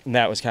 And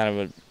that was kind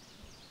of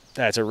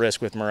that's a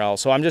risk with Morel.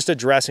 So I'm just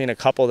addressing a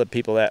couple of the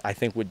people that I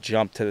think would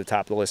jump to the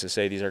top of the list and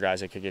say these are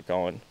guys that could get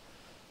going.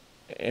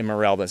 And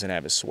Morel doesn't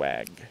have his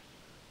swag.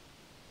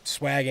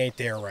 Swag ain't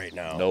there right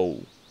now.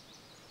 No.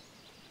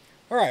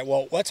 All right,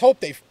 well, let's hope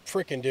they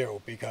freaking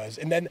do, because,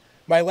 and then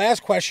my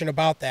last question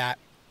about that,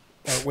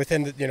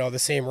 within the, the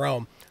same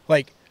realm,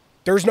 like,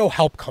 there's no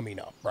help coming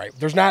up, right?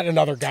 There's not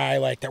another guy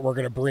like that we're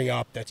going to bring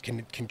up that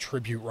can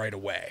contribute right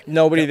away.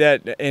 Nobody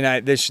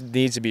this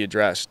needs to be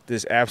addressed.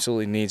 This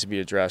absolutely needs to be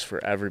addressed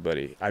for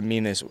everybody. I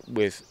mean this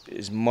with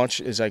as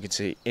much as I could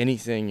say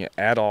anything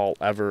at all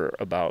ever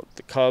about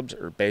the Cubs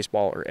or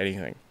baseball or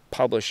anything.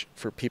 Publish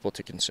for people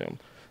to consume.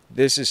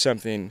 This is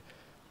something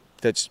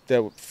that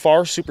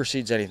far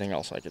supersedes anything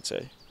else I could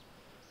say.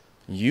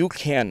 You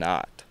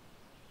cannot,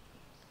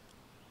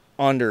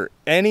 under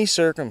any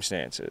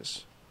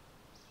circumstances,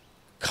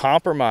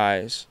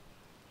 compromise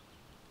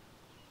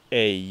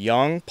a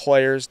young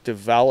player's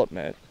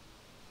development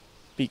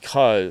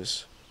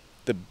because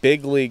the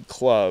big league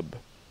club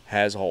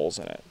has holes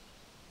in it.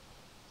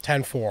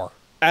 10-4.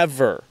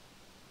 Ever.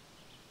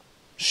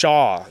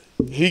 Shaw,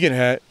 he can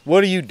hit.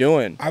 What are you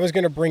doing? I was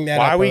going to bring that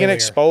up. Why are we going to earlier.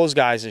 expose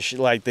guys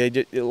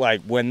that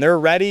like when they're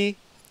ready,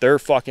 they're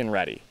fucking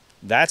ready.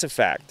 That's a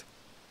fact.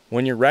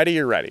 When you're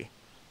ready,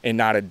 and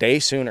not a day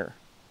sooner.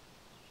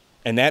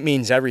 And that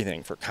means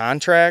everything for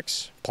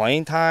contracts,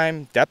 playing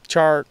time, depth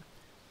chart.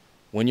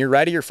 When you're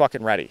ready, you're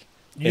fucking ready.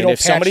 And if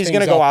somebody's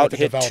going to go out and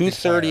hit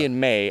 230 in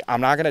May,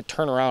 I'm not going to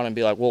turn around and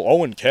be like, well,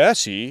 Owen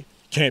Cassie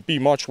can't be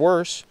much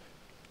worse.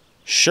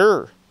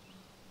 Sure.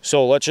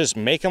 So let's just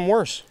make him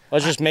worse.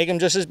 Let's just make him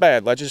just as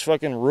bad. Let's just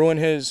fucking ruin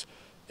his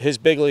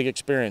big league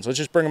experience. Let's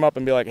just bring him up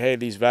and be like, hey,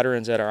 these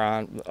veterans that are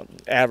on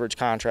average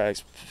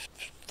contracts,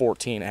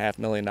 $14.5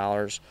 million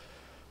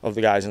of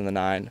the guys in the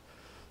 9,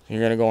 you're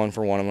going to go in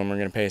for one of them. We're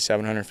going to pay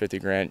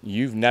 $750,000.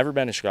 You've never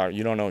been to Chicago.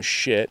 You don't know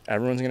shit.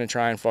 Everyone's going to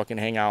try and fucking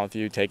hang out with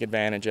you, take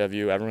advantage of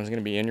you. Everyone's going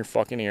to be in your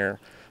fucking ear.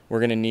 We're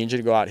going to need you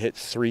to go out, hit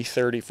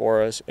 .330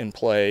 for us, and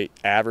play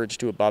average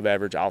to above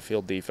average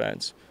outfield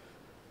defense.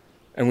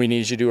 And we need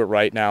you to do it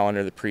right now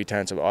under the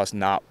pretense of us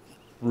not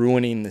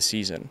ruining the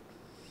season.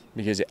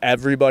 Because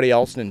everybody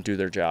else didn't do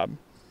their job.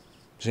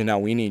 So now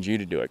we need you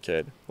to do it,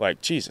 kid.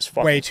 Like, Jesus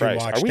fucking Way too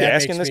Christ. much. Are we That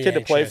asking makes this me kid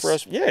to play anxious. for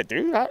us? Yeah,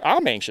 dude.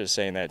 I'm anxious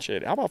saying that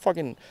shit. How about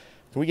fucking,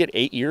 can we get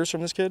 8 years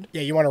from this kid?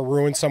 Yeah, you want to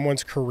ruin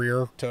someone's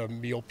career to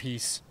meal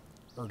piece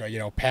or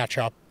to, patch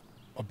up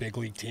a big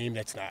league team?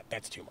 That's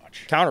too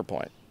much.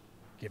 Counterpoint.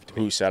 Give it to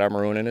me. Who said I'm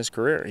ruining his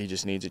career? He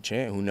just needs a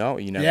chance. Who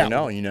knows? You never Yeah.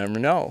 know. You never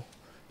know.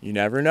 You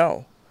never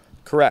know.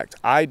 Correct.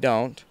 I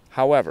don't.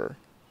 However,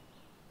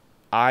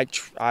 I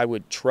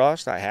would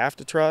trust. I have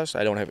to trust.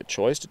 I don't have a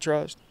choice to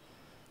trust.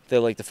 That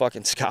like the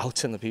fucking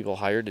scouts and the people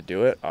hired to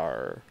do it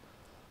are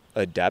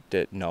adept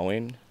at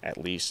knowing at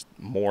least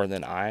more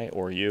than I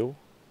or you,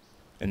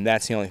 and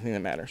that's the only thing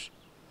that matters.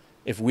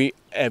 If we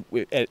at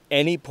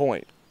any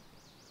point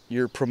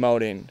you're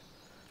promoting,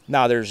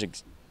 now there's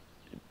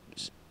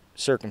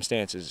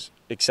circumstances,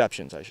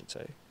 exceptions, I should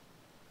say,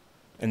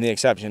 and the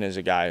exception is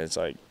a guy that's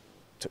like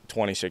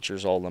 26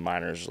 years old in the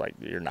minors, like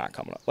you're not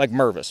coming up. Like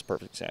Mervis,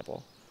 perfect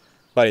example.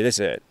 Buddy, this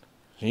is it.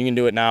 You can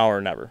do it now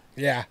or never.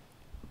 Yeah.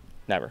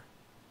 Never.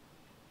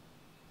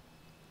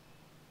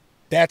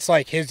 That's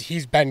like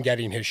he's been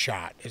getting his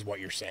shot, is what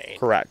you're saying.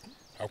 Correct.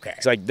 Okay.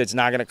 It's like that's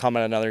not going to come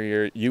in another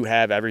year. You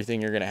have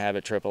everything you're going to have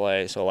at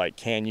AAA. So, like,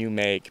 can you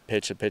make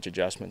pitch-to-pitch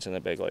adjustments in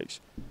the big leagues?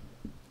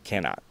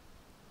 Cannot.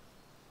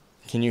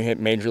 Can you hit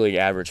major league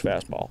average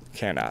fastball?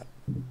 Cannot.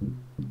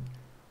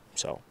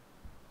 So.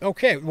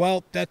 Okay.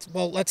 Well,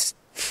 let's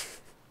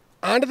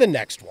on to the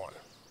next one.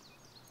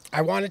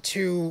 I wanted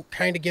to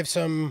kind of give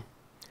some.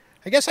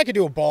 I guess I could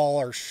do a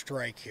ball or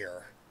strike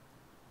here.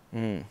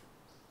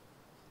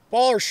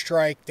 ball or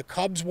strike, the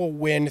Cubs will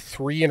win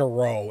 3 in a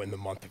row in the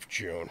month of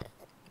June.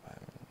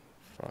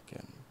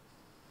 Fucking.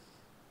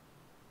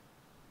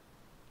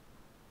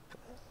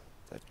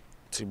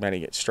 Too many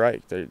get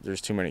strike.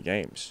 There's too many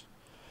games.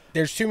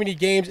 There's too many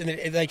games,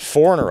 and like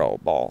 4 in a row,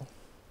 ball.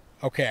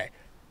 Okay,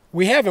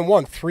 we haven't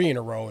won 3 in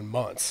a row in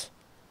months,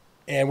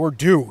 and we're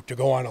due to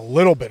go on a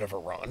little bit of a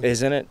run.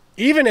 Isn't it?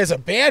 Even as a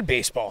bad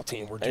baseball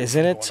team, we're due.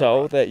 Isn't it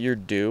so that you're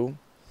due?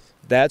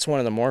 That's one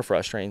of the more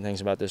frustrating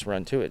things about this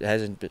run too. It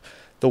hasn't been,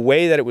 the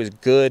way that it was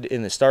good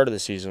in the start of the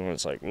season when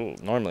it's like, ooh,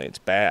 normally it's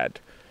bad.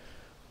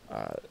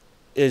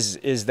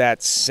 Is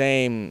that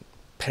same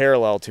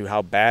parallel to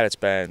how bad it's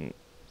been?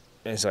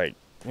 It's like,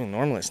 well,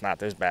 normally it's not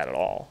this bad at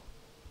all.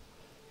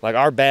 Like,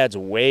 our bad's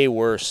way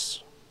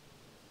worse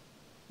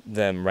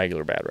than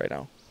regular bad right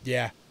now.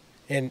 Yeah,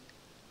 and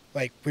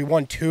like we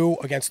won 2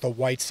 against the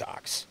White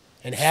Sox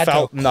and had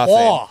Felt to nothing.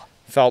 claw.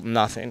 Felt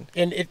nothing.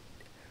 And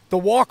the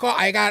walk off,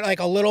 I got like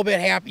a little bit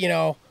happy,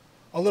 a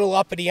little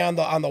uppity on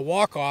the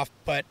walk off,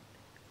 but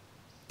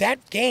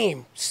that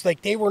game,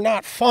 like, they were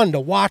not fun to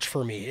watch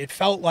for me. It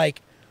felt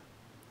like,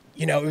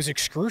 it was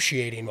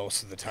excruciating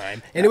most of the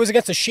time, and it was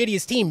against the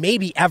shittiest team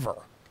maybe ever.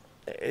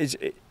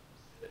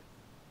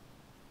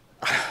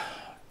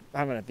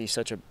 I'm gonna be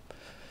such a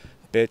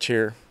bitch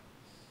here.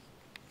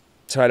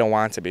 So I don't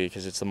want to be,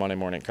 because it's the Monday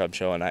Morning Cub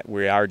Show, and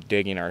we are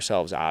digging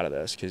ourselves out of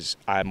this, because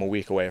I'm a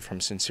week away from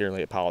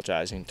sincerely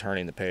apologizing,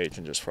 turning the page,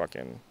 and just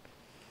fucking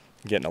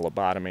getting a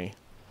lobotomy.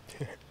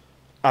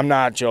 I'm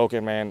not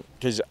joking, man,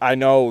 because I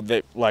know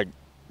that, like,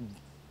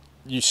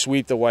 you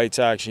sweep the White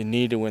Sox, you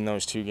need to win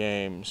those 2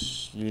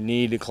 games. You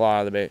need to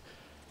claw the bait.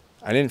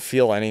 I didn't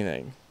feel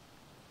anything.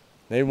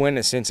 They went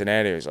to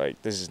Cincinnati. It was like,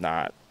 this is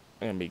not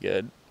going to be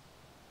good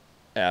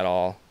at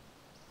all.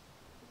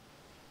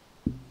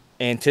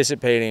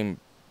 Anticipating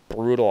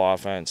brutal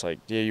offense, like,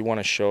 yeah, you won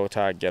a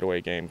showtime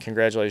getaway game.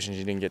 Congratulations,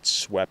 you didn't get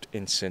swept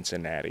in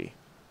Cincinnati.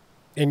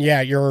 And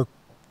yeah, your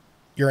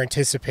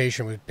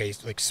anticipation was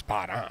based like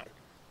spot on.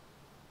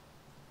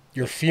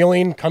 Your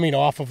feeling coming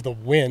off of the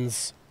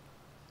wins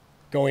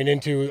going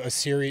into a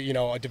series,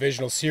 a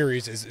divisional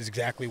series is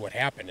exactly what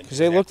happened. Because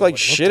they looked like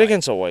shit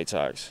against the White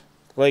Sox.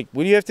 Like,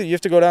 what do you have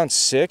to go down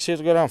 6? You have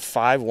to go down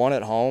 5-1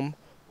 at home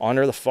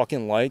under the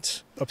fucking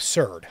lights. How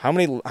Absurd.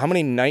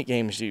 many night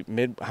games do you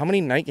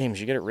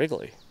get at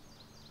Wrigley?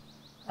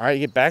 All right, you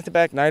get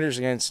back-to-back nighters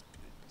against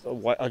a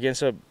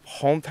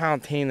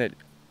hometown team that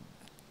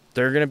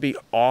they're going to be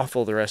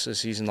awful the rest of the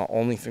season. The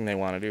only thing they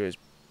want to do is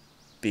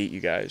beat you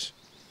guys.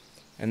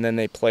 And then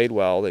they played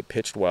well, they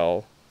pitched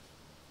well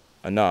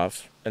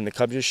enough, and the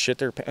Cubs just shit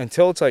their pants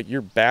until it's like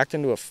you're backed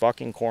into a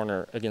fucking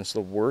corner against the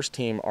worst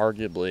team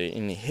arguably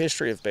in the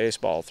history of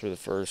baseball through the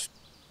first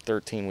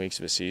 13 weeks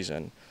of a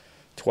season,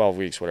 12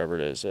 weeks, whatever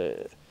it is.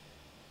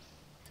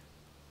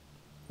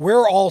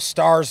 We're all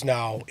stars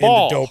now in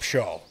the dope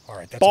show. All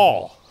right, that's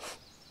ball.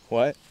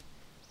 What?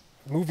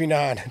 Moving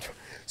on.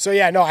 So,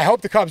 yeah, no, I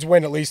hope the Cubs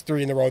win at least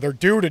 3 in a row. They're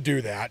due to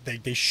do that.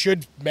 They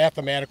should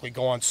mathematically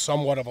go on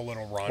somewhat of a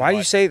little run. Why do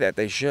you say that?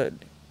 They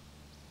should.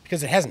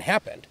 Because it hasn't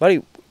happened.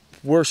 Buddy,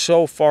 we're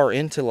so far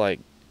into, like,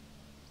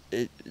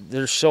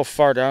 they're so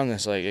far down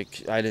this,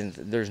 like,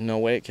 there's no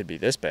way it could be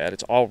this bad.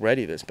 It's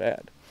already this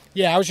bad.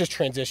 Yeah, I was just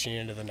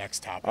transitioning into the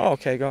next topic. Oh,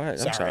 okay, go ahead.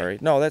 I'm sorry.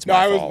 No, that's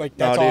my fault. Like,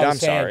 that's all I'm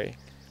sorry.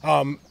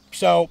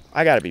 So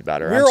I got to be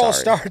better. We're all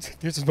stars.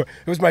 It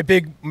was my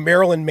big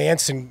Marilyn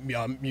Manson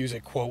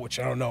music quote, which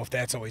I don't know if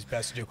that's always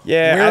best to do.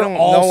 Yeah, we're I don't.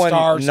 all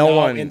stars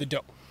now in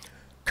the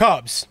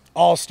Cubs,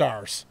 all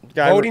stars.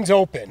 Voting's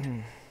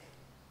open.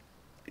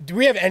 Do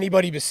we have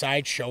anybody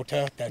besides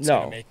Shota that's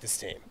going to make this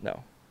team?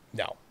 No.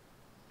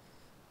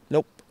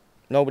 Nope.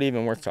 Nobody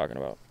even worth talking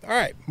about. All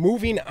right,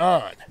 moving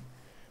on.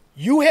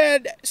 You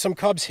had some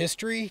Cubs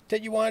history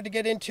that you wanted to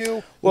get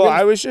into? Well,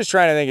 I was just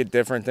trying to think of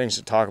different things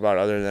to talk about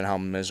other than how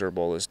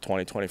miserable this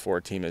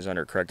 2024 team is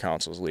under Craig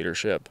Counsell's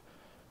leadership.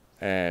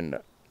 And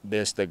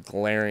the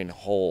glaring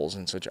holes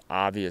and such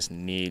obvious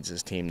needs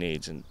this team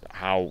needs, and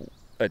how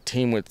a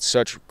team with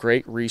such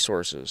great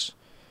resources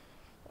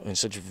and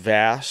such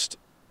vast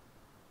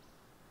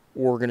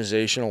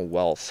organizational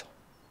wealth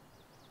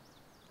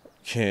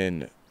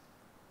can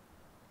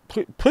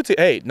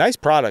hey, nice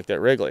product at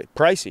Wrigley.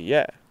 Pricey,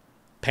 yeah.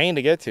 Pain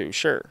to get to,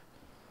 sure.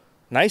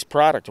 Nice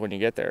product when you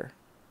get there.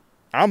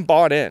 I'm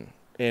bought in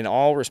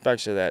all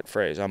respects to that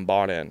phrase. I'm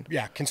bought in.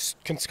 Yeah,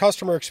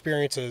 customer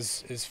experience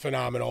is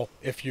phenomenal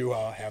if you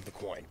have the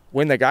coin.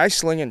 When the guy's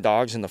slinging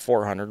dogs in the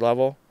 400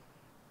 level,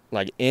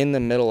 like in the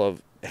middle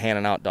of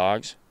handing out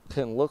dogs,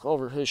 can look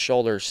over his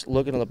shoulders,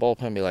 look into the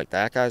bullpen and be like,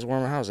 that guy's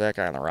warming. How's that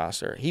guy on the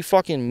roster? He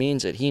fucking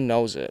means it. He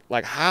knows it.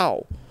 Like,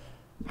 how?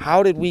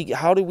 How did we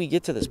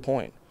get to this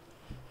point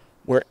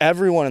where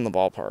everyone in the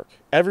ballpark,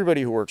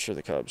 everybody who works for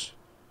the Cubs,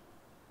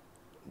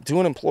 do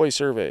an employee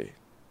survey?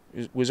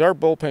 Was our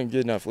bullpen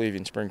good enough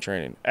leaving spring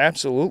training?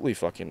 Absolutely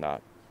fucking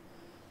not.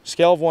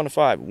 Scale of 1 to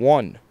 5,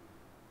 1.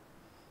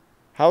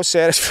 How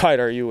satisfied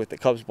are you with the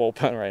Cubs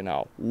bullpen right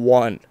now?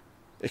 1.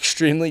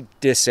 Extremely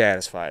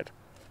dissatisfied.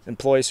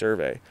 Employee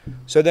survey.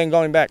 So then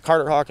going back,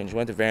 Carter Hawkins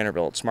went to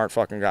Vanderbilt. Smart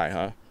fucking guy,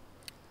 huh?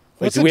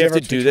 Like, What's do the we have to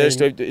difference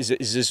do this? between-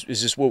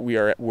 Is this what we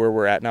are where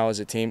we're at now as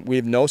a team? We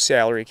have no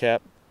salary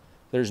cap.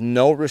 There's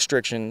no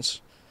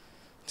restrictions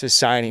to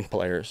signing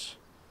players,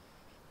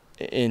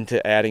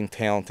 into adding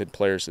talented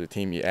players to the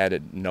team. You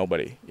added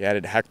nobody. You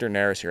added Hector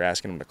Neris. You're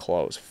asking him to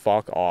close.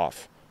 Fuck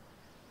off.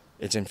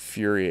 It's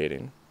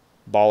infuriating.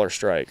 Ball or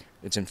strike.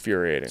 It's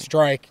infuriating.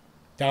 Strike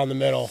down the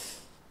middle.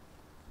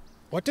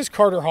 What does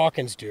Carter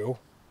Hawkins do?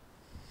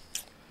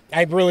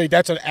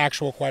 That's an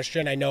actual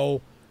question. I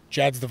know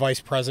Jed's the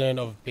vice president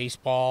of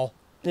baseball.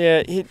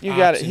 Yeah, you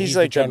got it. and He's the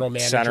like general the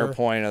manager. center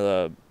point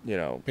of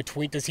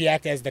the, Does he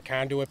act as the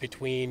conduit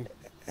between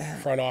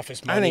front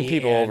office money?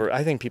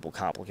 I think people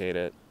complicate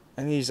it.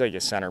 And he's like a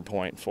center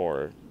point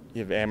for, you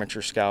have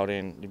amateur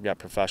scouting, you've got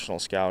professional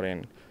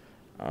scouting,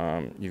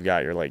 you've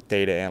got your like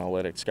data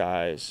analytics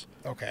guys.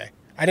 Okay.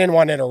 I didn't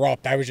want to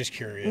interrupt. I was just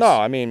curious. No,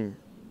 I mean,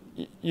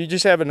 you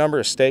just have a number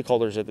of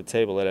stakeholders at the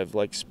table that have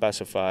like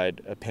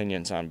specified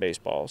opinions on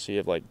baseball. So you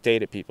have like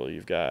data people,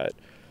 you've got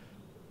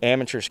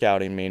amateur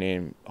scouting,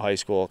 meaning high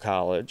school,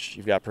 college.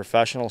 You've got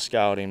professional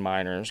scouting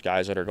minors,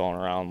 guys that are going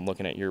around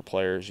looking at your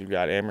players. You've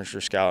got amateur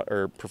scout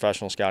or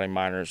professional scouting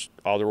minors,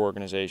 other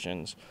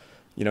organizations.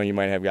 You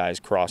might have guys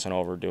crossing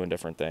over doing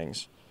different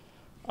things.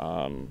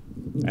 And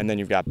then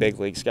you've got big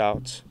league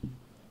scouts.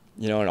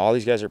 And all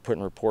these guys are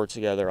putting reports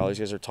together. All these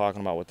guys are talking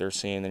about what they're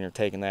seeing. Then you're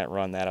taking that,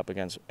 run that up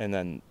against. And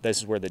then this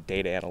is where the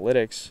data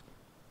analytics,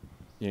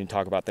 you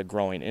talk about the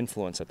growing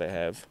influence that they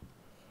have.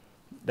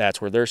 That's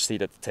where their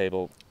seat at the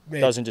table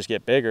doesn't just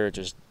get bigger. It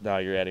just, now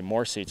you're adding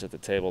more seats at the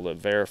table to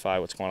verify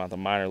what's going on at the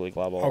minor league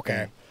level.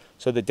 Okay.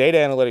 So the data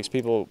analytics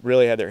people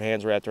really had their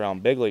hands wrapped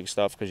around big league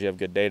stuff because you have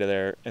good data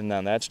there, and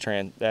then that's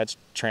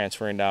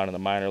transferring down to the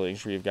minor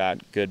leagues where you've got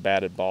good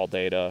batted ball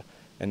data,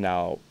 and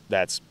now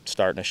that's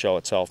starting to show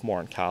itself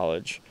more in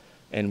college.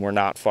 And we're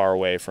not far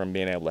away from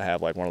being able to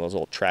have like one of those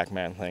little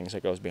TrackMan things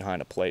that goes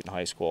behind a plate in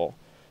high school,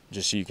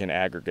 just so you can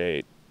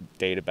aggregate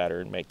data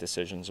better and make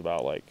decisions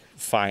about like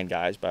find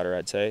guys better,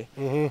 I'd say.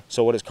 Mm-hmm.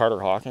 So what does Carter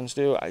Hawkins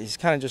do? He's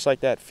kind of just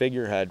like that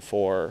figurehead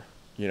for,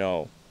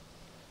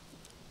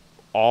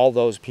 all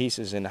those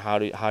pieces, and how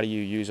do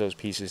you use those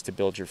pieces to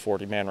build your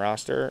 40-man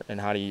roster,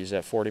 and how do you use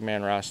that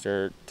 40-man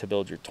roster to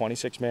build your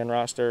 26-man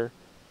roster,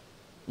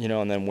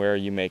 and then where are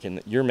you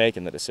you're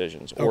making the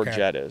decisions, or Okay.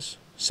 Jet is.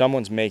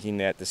 Someone's making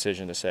that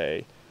decision to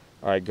say,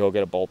 all right, go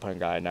get a bullpen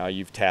guy. Now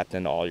you've tapped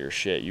into all your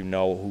shit. You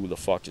know who the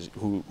fuck is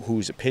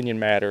whose opinion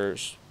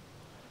matters,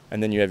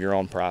 and then you have your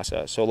own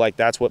process. So like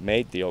that's what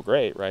made Theo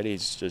great, right?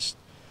 He's just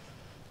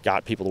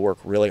got people to work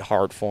really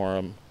hard for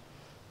him,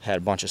 had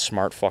a bunch of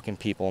smart fucking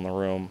people in the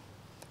room,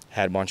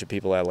 had a bunch of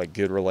people that had like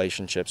good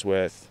relationships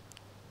with.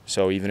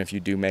 So even if you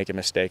do make a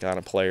mistake on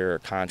a player or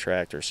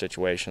contract or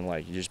situation,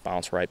 like you just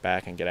bounce right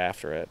back and get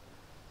after it.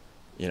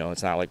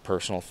 It's not like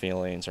personal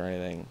feelings or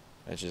anything.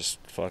 It's just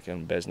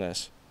fucking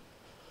business.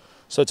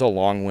 So it's a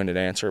long-winded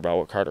answer about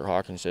what Carter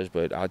Hawkins is,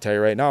 but I'll tell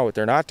you right now, what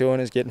they're not doing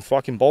is getting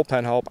fucking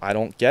bullpen help. I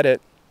don't get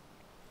it.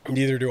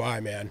 Neither do I,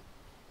 man.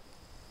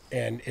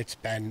 And it's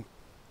been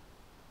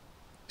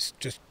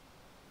just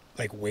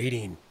like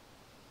waiting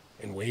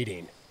and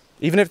waiting.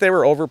 Even if they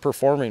were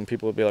overperforming,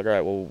 people would be like, all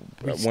right, well,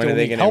 when are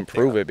they going to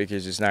improve it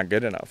because it's not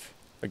good enough?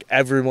 Like,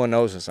 everyone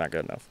knows it's not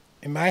good enough.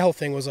 And my whole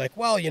thing was like,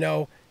 well,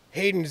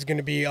 Hayden is going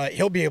to be,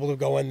 he'll be able to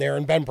go in there,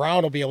 and Ben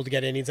Brown will be able to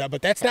get innings out,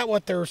 but that's not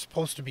what they're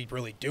supposed to be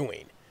really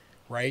doing,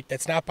 right?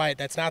 That's not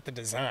the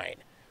design,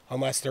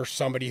 unless there's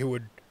somebody who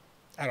would,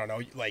 I don't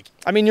know, like.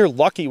 I mean, you're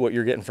lucky what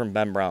you're getting from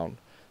Ben Brown.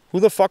 Who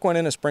the fuck went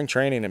into spring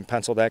training and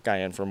penciled that guy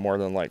in for more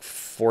than like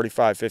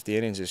 45, 50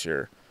 innings this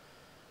year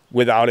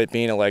without it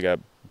being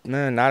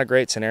not a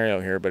great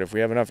scenario here, but if we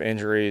have enough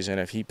injuries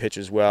and if he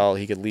pitches well,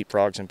 he could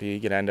leapfrog some people, he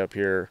could end up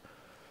here.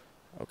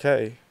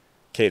 Okay.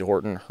 Cade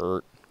Horton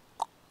hurt.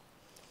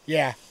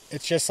 Yeah,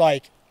 it's just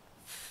like,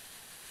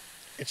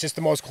 it's just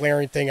the most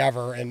glaring thing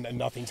ever, and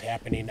nothing's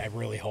happening. I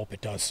really hope it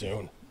does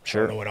soon.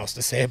 Sure. I don't know what else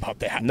to say about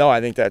that. No,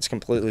 I think that's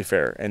completely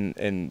fair.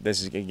 And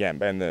this is, again,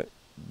 Ben,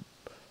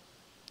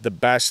 the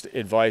best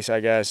advice, I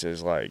guess,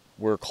 is like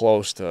we're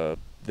close to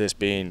this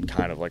being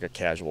kind of like a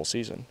casual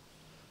season.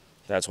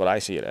 That's what I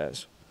see it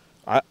as.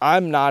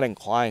 I'm not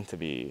inclined to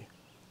be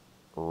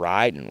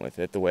riding with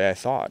it the way I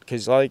thought.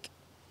 Because, like,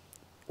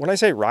 when I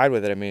say ride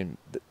with it, I mean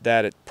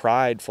that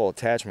prideful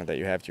attachment that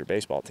you have to your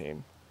baseball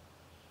team.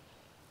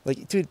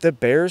 Like, dude, the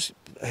Bears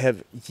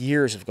have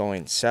years of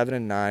going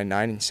 7-9,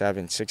 9-7,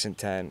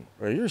 6-10,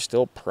 where you're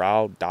still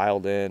proud,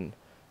 dialed in.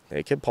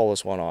 They could pull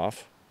this one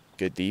off.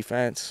 Good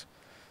defense.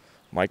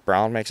 Mike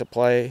Brown makes a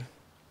play.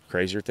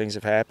 Crazier things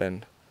have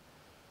happened.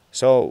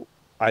 So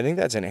I think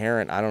that's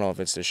inherent. I don't know if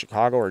it's to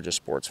Chicago or just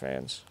sports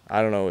fans.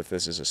 I don't know if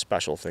this is a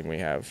special thing we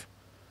have.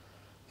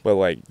 But,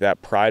 like,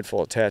 that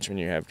prideful attachment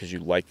you have because you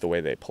like the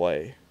way they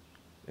play.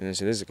 And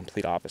this is a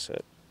complete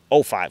opposite.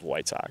 05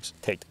 White Sox.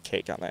 Take the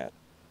cake on that.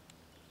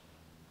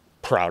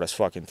 Proudest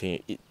fucking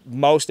team.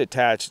 Most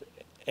attached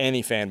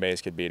any fan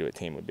base could be to a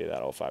team would be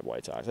that 05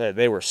 White Sox.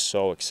 They were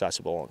so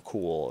accessible and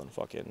cool and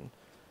fucking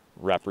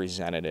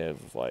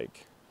representative.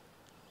 Like,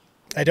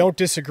 I don't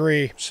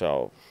disagree.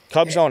 So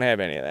Cubs don't have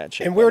any of that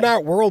shit. And we're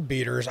not world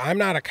beaters. I'm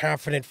not a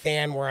confident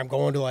fan where I'm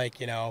going to, like,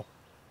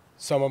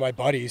 some of my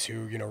buddies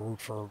who, root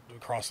for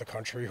across the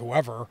country,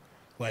 whoever,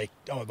 like,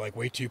 oh, like,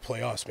 wait till you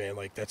play us, man.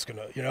 Like, that's going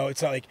to,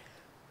 it's not like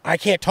I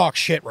can't talk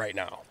shit right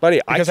now. Buddy,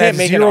 I can't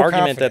make an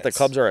argument that the confidence.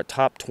 Cubs are a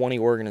top 20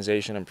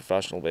 organization in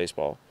professional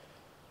baseball.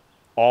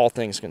 All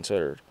things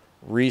considered.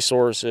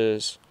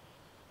 Resources,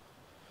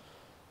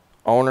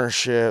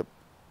 ownership,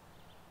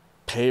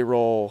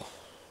 payroll,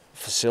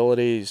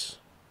 facilities,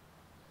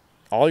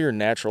 all your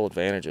natural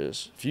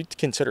advantages. If you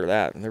consider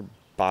that, and they're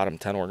bottom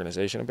 10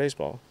 organization in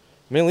baseball.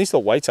 I mean, at least the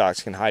White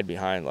Sox can hide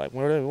behind, like,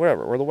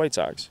 whatever, we're the White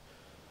Sox.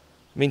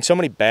 I mean, so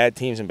many bad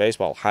teams in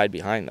baseball hide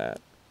behind that.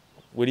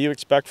 What do you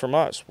expect from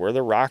us? We're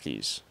the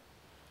Rockies.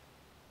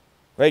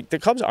 Like, the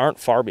Cubs aren't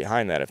far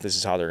behind that if this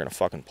is how they're going to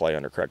fucking play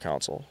under Craig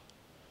Counsell.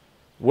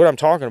 What I'm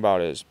talking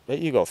about is,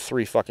 you go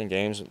 3 fucking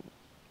games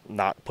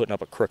not putting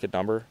up a crooked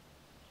number.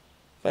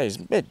 Hey, it's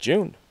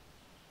mid-June.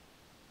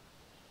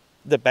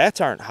 The bats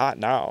aren't hot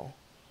now.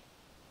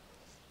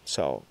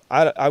 So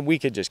we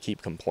could just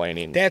keep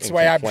complaining. That's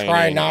why I'm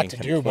trying not to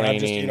do, but I'm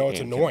just,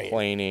 it's annoying.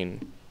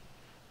 Complaining,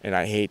 and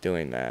I hate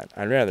doing that.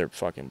 I'd rather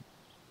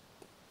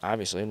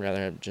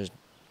just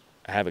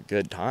have a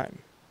good time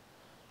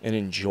and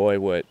enjoy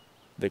what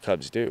the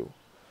Cubs do.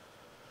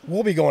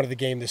 We'll be going to the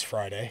game this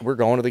Friday. We're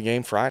going to the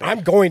game Friday.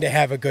 I'm going to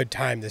have a good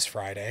time this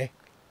Friday.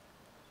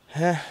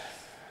 I'm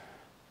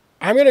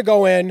going to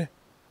go in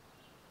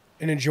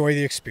and enjoy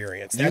the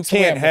experience. You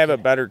can't have a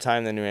better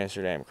time than New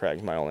Amsterdam Craig,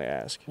 is my only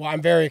ask. Well,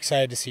 I'm very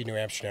excited to see New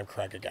Amsterdam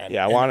Craig again.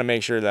 Yeah, I want to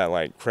make sure that,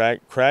 like,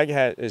 Craig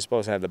is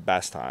supposed to have the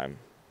best time.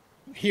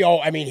 He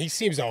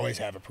seems to always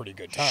have a pretty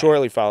good time.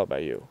 Shortly followed by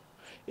you.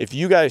 If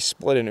you guys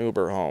split an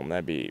Uber home,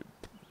 that'd be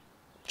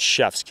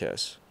chef's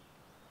kiss.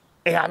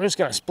 Hey, I'm just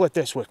going to split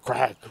this with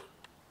Craig.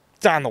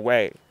 It's on the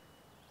way.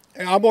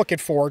 I'm looking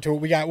forward to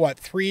it. We got,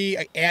 3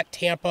 at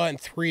Tampa and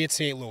 3 at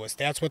St. Louis.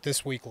 That's what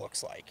this week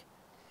looks like.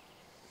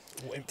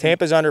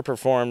 Tampa's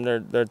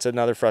underperformed. It's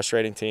another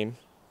frustrating team.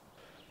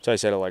 So I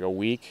said, like, a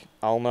week,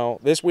 I'll know.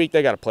 This week,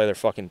 they got to play their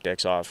fucking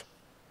dicks off.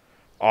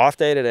 Off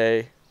day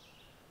today.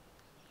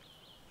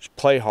 Just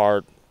play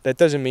hard. That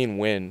doesn't mean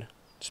win.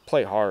 Just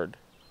play hard.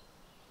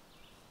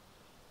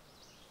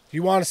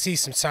 You want to see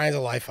some signs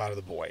of life out of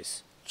the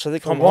boys. So they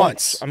come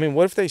once. I mean,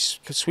 what if they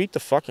sweep the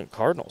fucking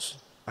Cardinals?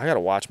 I got to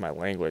watch my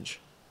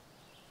language.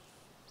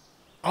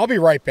 I'll be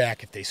right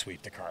back if they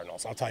sweep the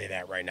Cardinals. I'll tell you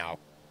that right now.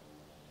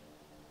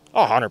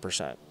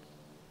 100%.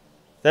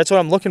 That's what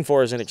I'm looking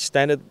for, is an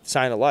extended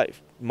sign of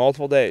life.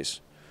 Multiple days.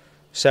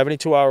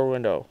 72-hour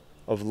window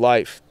of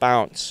life,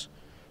 bounce,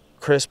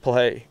 crisp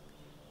play.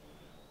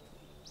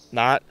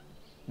 Not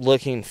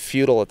looking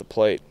futile at the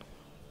plate.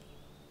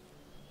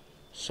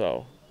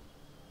 So,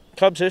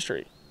 Cubs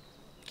history.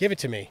 Give it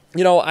to me.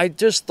 I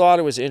just thought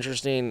it was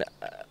interesting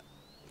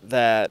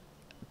that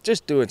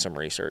just doing some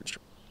research,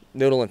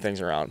 noodling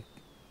things around,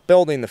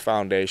 building the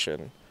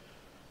foundation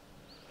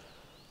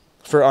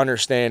for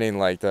understanding,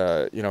 like,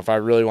 if I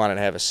really wanted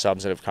to have a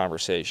substantive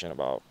conversation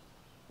about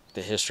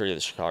the history of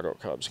the Chicago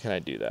Cubs, can I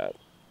do that?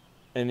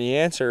 And the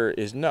answer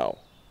is no.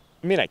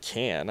 I mean, I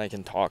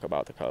can talk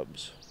about the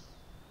Cubs,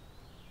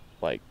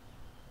 like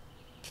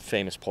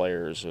famous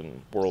players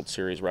and World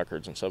Series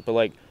records and stuff, but,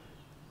 like,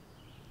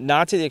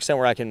 not to the extent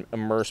where I can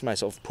immerse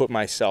myself, put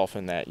myself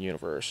in that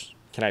universe.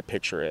 Can I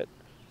picture it?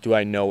 Do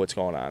I know what's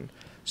going on?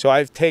 So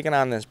I've taken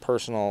on this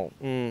personal,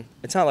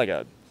 it's not like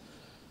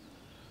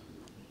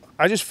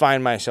I just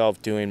find myself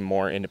doing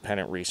more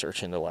independent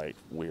research into, like,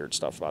 weird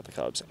stuff about the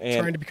Cubs. And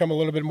trying to become a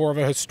little bit more of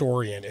a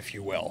historian, if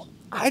you will.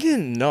 I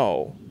didn't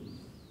know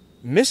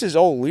Mrs.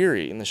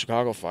 O'Leary in the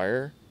Chicago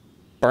Fire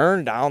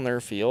burned down their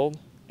field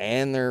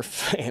and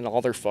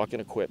all their fucking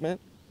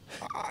equipment.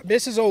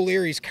 Mrs.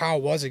 O'Leary's cow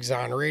was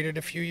exonerated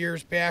a few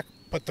years back,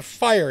 but the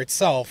fire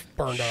itself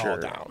burned it all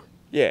down.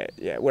 Yeah,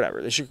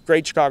 whatever. The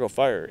Great Chicago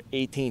Fire,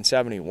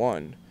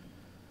 1871.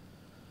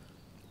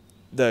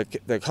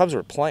 The Cubs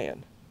were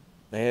playing.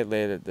 They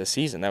had the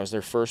season. That was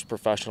their first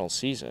professional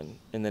season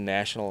in the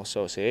National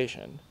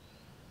Association.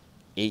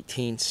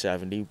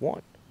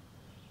 1871.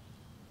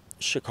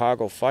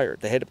 Chicago Fire.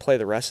 They had to play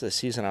the rest of the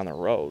season on the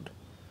road.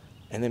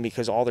 And then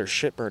because all their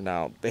shit burned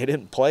out, they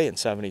didn't play in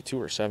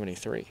 72 or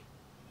 73.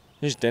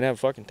 They just didn't have a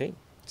fucking team.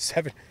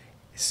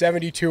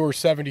 72 or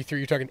 73.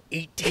 You're talking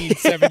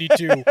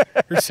 1872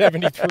 or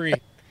 73.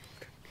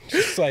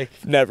 Just like,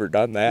 never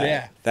done that.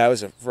 Yeah. That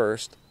was a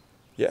first.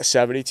 Yeah,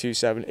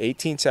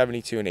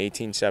 1872 and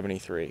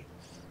 1873.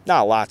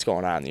 Not a lot's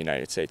going on in the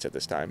United States at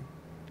this time.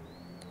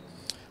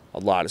 A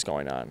lot is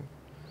going on.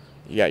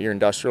 You got your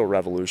Industrial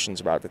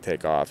Revolution's about to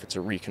take off. It's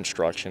a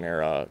Reconstruction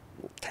era.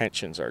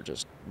 Tensions are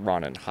just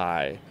running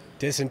high.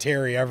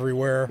 Dysentery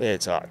everywhere.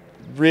 It's a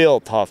real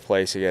tough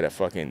place to get a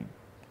fucking,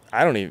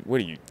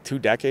 what are you, 2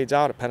 decades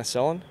out of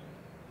penicillin?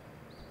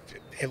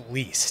 At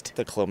least.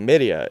 The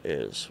chlamydia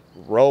is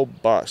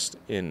robust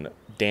in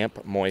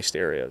damp, moist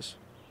areas.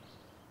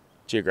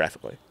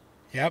 Geographically.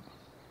 Yep.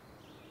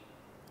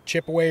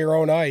 Chip away your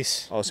own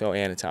ice. Also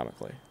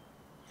anatomically.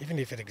 Even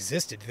if it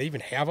existed, did they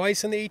even have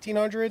ice in the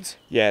 1800s?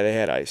 Yeah, they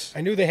had ice.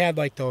 I knew they had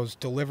like those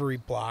delivery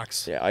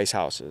blocks. Yeah, ice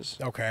houses.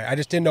 Okay, I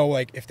just didn't know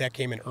like if that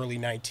came in early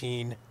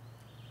 19.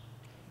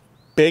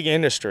 Big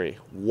industry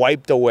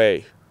wiped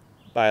away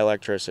by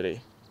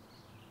electricity.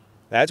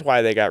 That's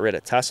why they got rid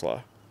of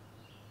Tesla,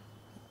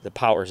 the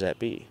powers that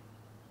be.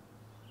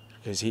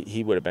 Because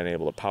he would have been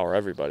able to power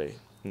everybody.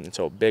 And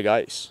so big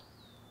ice.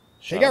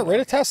 They got rid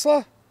of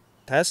Tesla?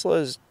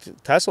 Tesla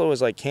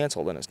was like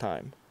canceled in his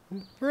time.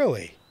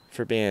 Really?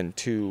 For being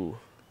too...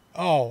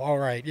 Oh, all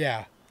right,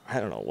 yeah. I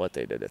don't know what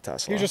they did to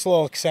Tesla. He was just a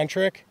little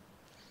eccentric?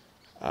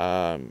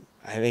 I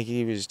think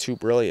he was too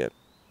brilliant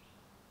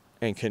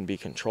and couldn't be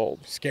controlled.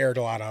 Scared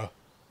a lot of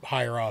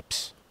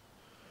higher-ups.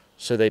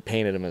 So they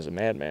painted him as a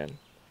madman.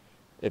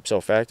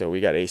 Ipso facto,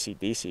 we got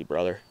AC/DC,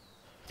 brother.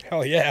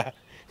 Hell yeah.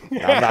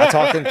 I'm not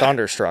talking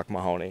Thunderstruck,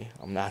 Mahoney.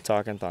 I'm not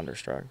talking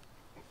Thunderstruck.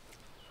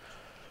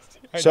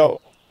 So,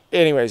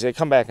 anyways, they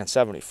come back in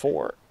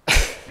 74.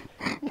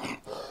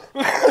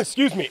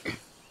 Excuse me.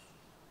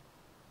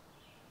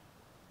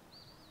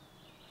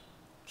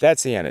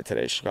 That's the end of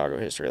today's Chicago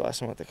history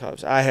lesson with the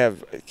Cubs.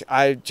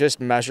 I just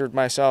measured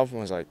myself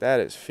and was like, that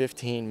is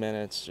 15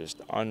 minutes,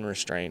 just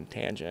unrestrained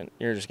tangent.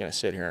 You're just going to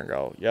sit here and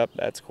go, yep,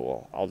 that's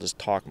cool. I'll just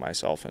talk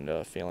myself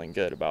into feeling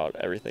good about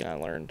everything I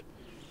learned.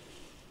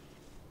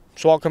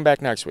 So I'll come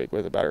back next week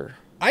with a better...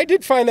 I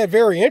did find that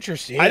very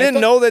interesting. I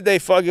didn't know that they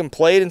fucking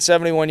played in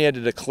 71. You had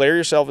to declare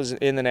yourself as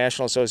in the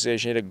National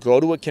Association. You had to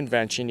go to a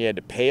convention. You had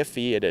to pay a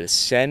fee. You had to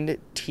send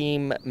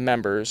team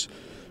members.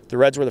 The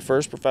Reds were the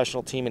first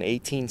professional team in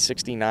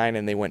 1869,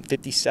 and they went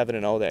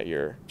 57-0 that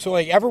year. So,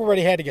 like,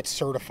 everybody had to get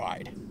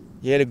certified.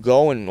 You had to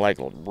go and, like,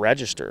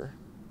 register.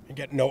 And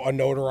get a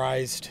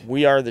notarized.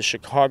 We are the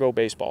Chicago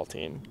baseball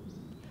team.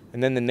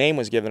 And then the name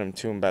was given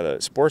to them by the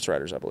sports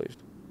writers, I believe.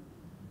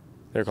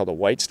 They're called the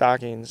White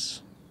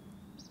Stockings,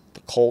 the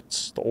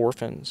Colts, the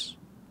Orphans,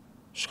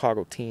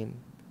 Chicago team.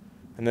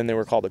 And then they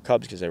were called the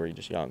Cubs because they were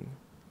just young.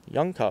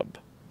 Young Cub.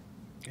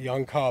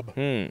 Young Cub.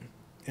 In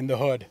the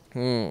hood.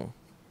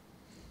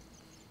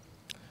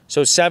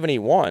 So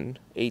 71,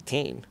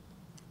 18.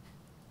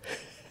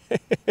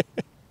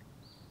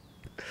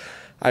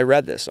 I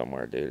read this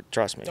somewhere, dude.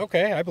 Trust me.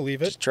 Okay, I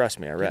believe it. Just trust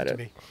me, I read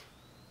it.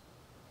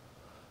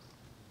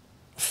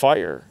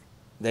 Fire.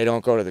 They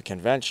don't go to the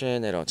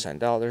convention. They don't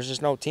send out. There's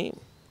just no team.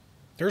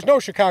 There's no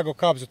Chicago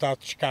Cubs without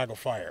the Chicago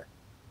Fire.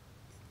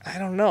 I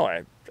don't know.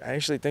 I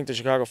actually think the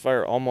Chicago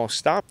Fire almost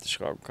stopped the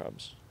Chicago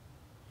Cubs.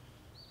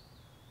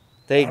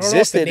 They existed. I don't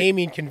know if the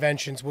naming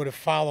conventions would have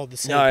followed the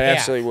same path. No, it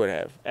absolutely would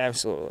have.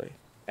 Absolutely.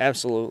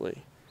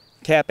 Absolutely.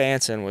 Cap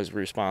Anson was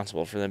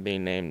responsible for them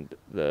being named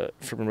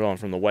from going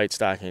from the White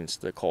Stockings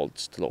to the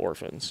Colts to the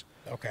Orphans.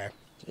 Okay.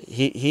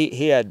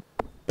 He had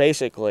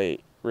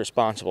basically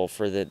responsible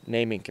for the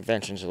naming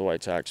conventions of the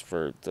White Sox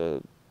for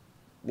the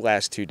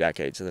last 2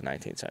 decades of the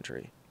 19th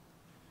century.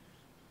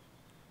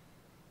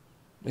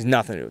 There's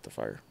nothing to do with the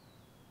Fire.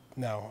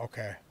 No,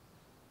 okay.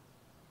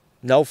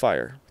 No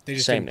Fire. They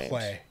just Same didn't names.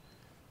 play.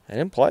 They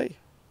didn't play.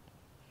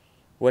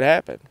 What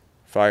happened?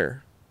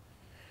 Fire.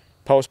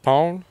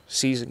 Postponed.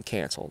 Season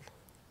canceled.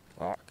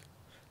 Fuck.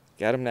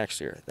 Get them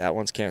next year. That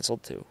one's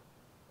canceled too.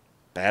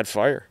 Bad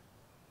Fire.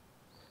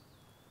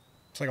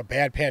 It's like a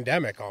bad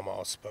pandemic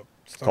almost, but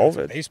still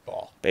COVID.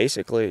 Baseball.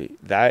 Basically,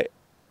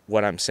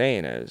 what I'm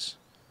saying is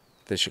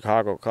the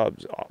Chicago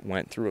Cubs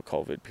went through a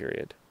COVID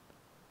period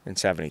in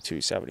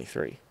 72,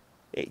 73,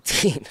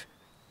 18.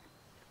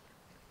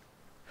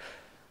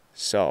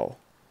 So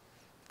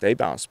they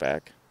bounced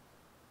back.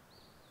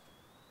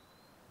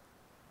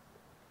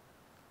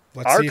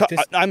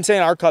 I'm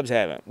saying our Cubs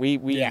haven't. We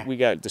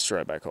got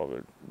destroyed by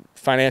COVID.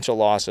 Financial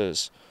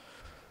losses,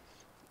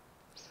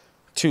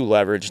 too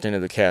leveraged into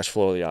the cash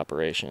flow of the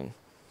operation.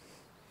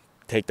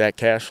 Take that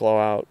cash flow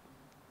out.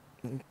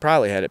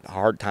 Probably had a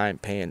hard time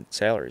paying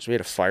salaries. We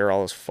had to fire all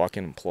those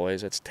fucking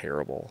employees. That's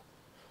terrible.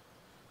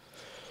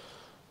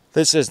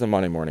 This is the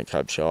Monday Morning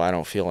Cubs show. I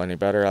don't feel any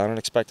better. I don't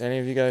expect any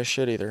of you guys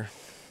should either.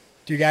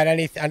 Do you got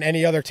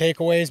any other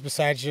takeaways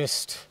besides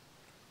just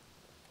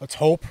let's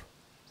hope?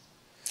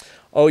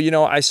 Oh,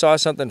 I saw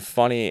something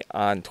funny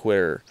on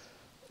Twitter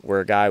where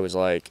a guy was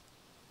like,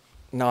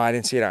 no, I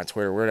didn't see it on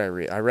Twitter. Where did I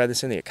read? I read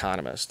this in The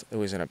Economist. It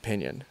was an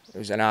opinion. It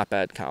was an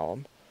op-ed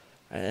column.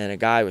 And a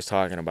guy was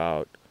talking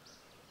about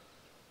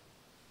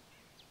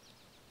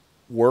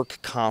work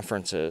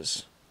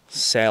conferences,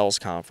 sales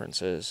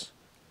conferences,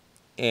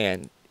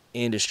 and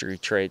industry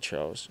trade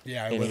shows.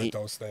 Yeah, I live at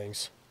those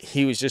things.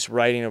 He was just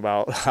writing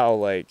about how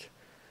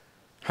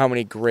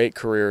many great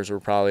careers were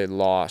probably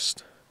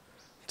lost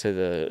to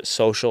the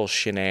social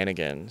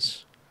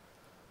shenanigans.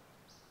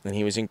 And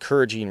he was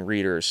encouraging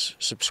readers,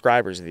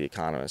 subscribers of The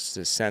Economist,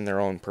 to send their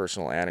own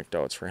personal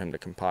anecdotes for him to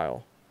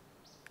compile.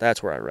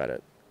 That's where I read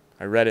it.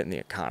 I read it in The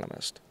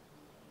Economist.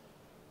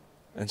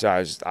 And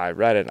so I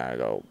read it and I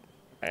go,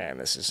 man,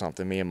 this is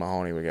something me and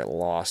Mahoney would get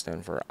lost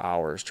in for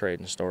hours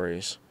trading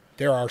stories.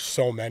 There are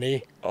so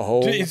many.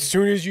 Oh. As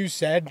soon as you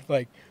said,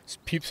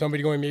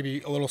 somebody going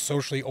maybe a little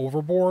socially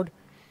overboard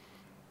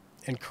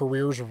and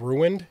careers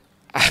ruined,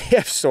 I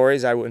have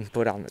stories I wouldn't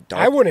put on the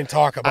dark. I wouldn't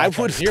talk about. I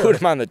would put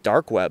them on the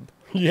dark web.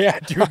 Yeah,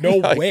 dude, no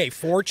like, way.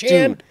 4chan?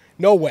 Dude,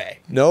 no way.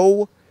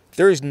 No,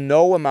 there is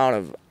no amount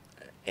of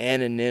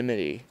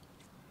anonymity.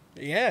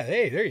 Yeah,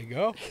 hey, there you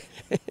go.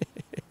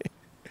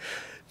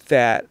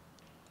 That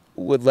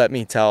would let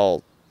me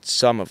tell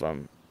some of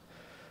them.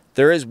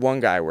 There is one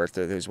guy I worked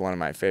with who's one of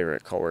my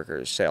favorite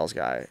coworkers, sales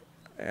guy,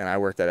 and I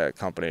worked at a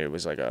company. It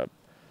was like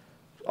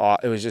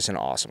it was just an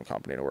awesome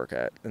company to work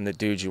at, and the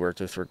dudes you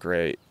worked with were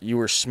great. You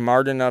were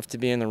smart enough to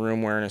be in the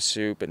room wearing a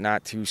suit, but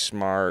not too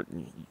smart.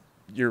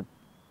 Your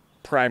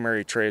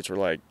primary traits were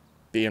like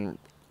being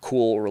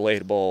cool,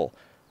 relatable,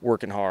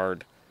 working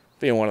hard,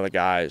 being one of the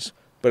guys,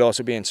 but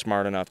also being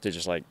smart enough to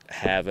just like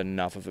have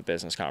enough of a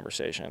business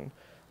conversation.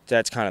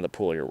 That's kind of the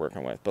pool you're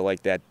working with, but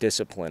like that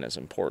discipline is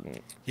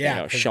important. Yeah,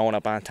 you know, showing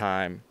up on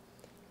time.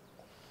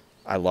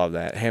 I love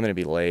that. Having to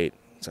be late.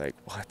 It's like,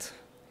 what?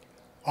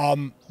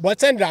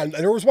 Let's end on.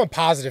 There was one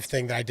positive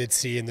thing that I did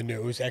see in the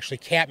news. Actually,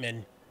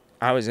 Catman.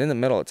 I was in the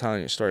middle of telling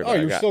you a story about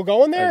you were still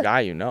going there? A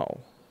guy you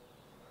know.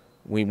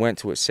 We went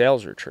to a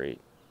sales retreat.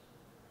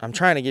 I'm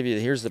trying to give you,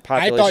 here's the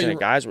population of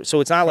guys.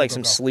 So it's not like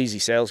some sleazy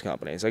sales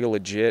company. It's like a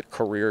legit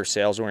career,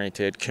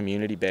 sales-oriented,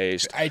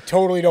 community-based. I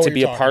totally know To what be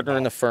you're a partner talking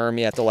in the firm,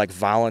 you have to like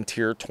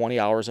volunteer 20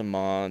 hours a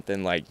month.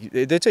 And like,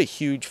 it's a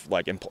huge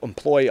like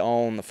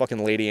employee-owned. The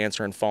fucking lady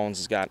answering phones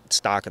has got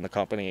stock in the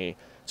company.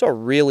 It's a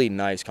really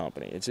nice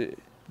company.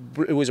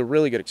 It was a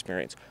really good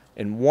experience.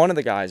 And one of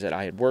the guys that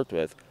I had worked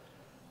with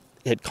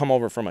had come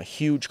over from a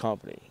huge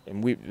company.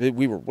 And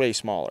we were way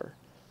smaller.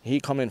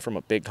 He'd come in from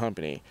a big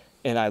company,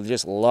 and I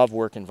just love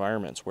work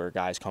environments where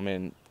guys come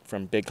in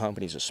from big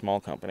companies to small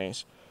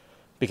companies,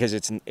 because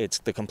it's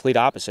the complete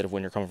opposite of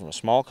when you're coming from a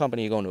small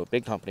company, you go into a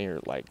big company,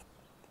 you're like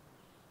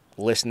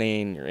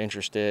listening, you're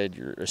interested,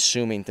 you're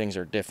assuming things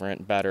are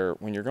different, better.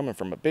 When you're coming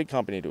from a big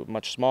company to a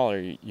much smaller,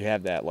 you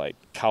have that like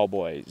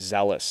cowboy,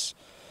 zealous,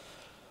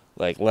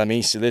 like, let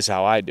me see, this is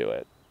how I do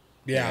it.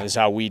 Yeah. You know, this is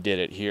how we did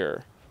it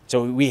here.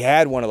 So we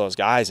had one of those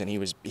guys, and he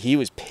was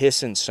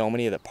pissing so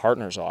many of the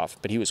partners off,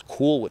 but he was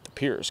cool with the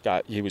peers.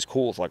 He was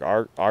cool with like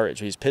our age.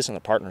 He was pissing the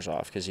partners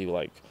off because he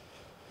like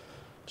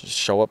just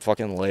show up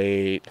fucking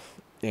late,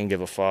 didn't give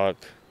a fuck.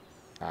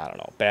 I don't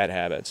know, bad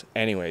habits.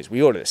 Anyways, we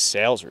go to the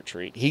sales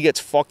retreat. He gets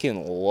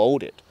fucking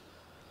loaded,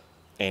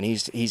 and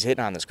he's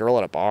hitting on this girl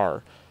at a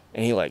bar,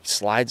 and he like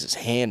slides his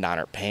hand on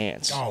her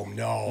pants. Oh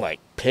no! Like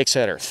picks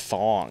at her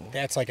thong.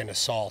 That's like an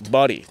assault,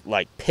 buddy.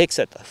 Like picks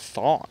at the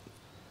thong.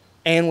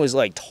 And was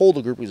like, told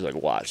the group, he was like,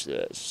 watch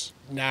this.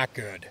 Not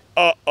good.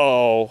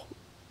 Uh-oh.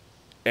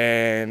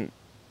 And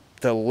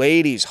the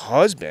lady's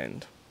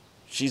husband,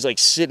 she's like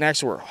sitting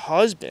next to her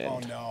husband. Oh,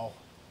 no.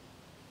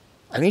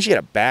 I think she had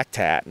a back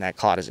tat, and that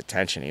caught his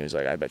attention. He was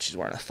like, I bet she's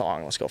wearing a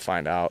thong. Let's go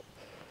find out.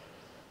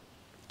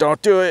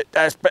 Don't do it.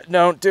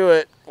 Don't do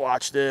it.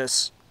 Watch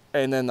this.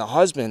 And then the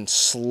husband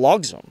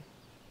slugs him.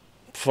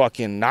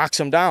 Fucking knocks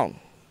him down.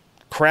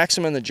 Cracks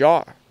him in the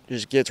jaw.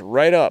 Just gets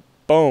right up.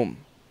 Boom.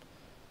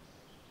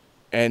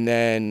 And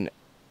then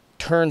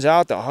turns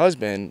out the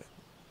husband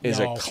is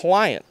a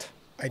client.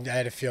 I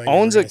had a feeling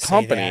owns a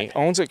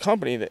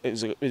company that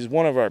is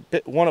one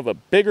of a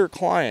bigger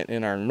client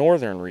in our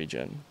northern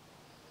region.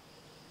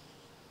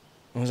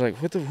 I was like,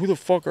 who the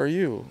fuck are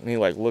you? And he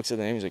like looks at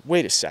the name. He's like,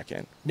 wait a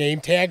second. Name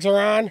tags are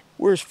on?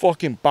 Where's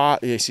fucking Bob?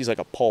 Yeah, he sees like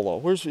a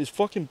polo. Is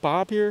fucking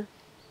Bob here?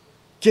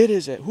 Get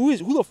his. Who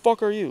the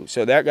fuck are you?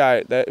 So that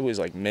guy, that was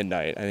like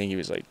midnight. I think he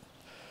was like.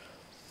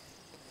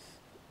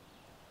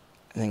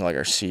 I think like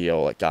our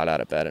CEO like got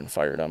out of bed and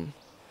fired him.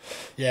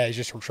 Yeah, he's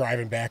just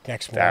driving back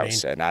next morning. That was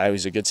sad. Nah, he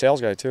was a good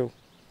sales guy too.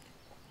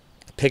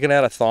 Picking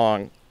out a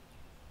thong.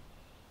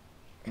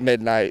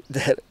 Midnight.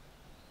 That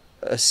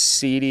a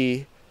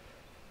seedy,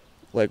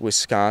 like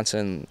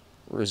Wisconsin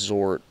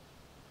resort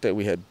that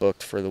we had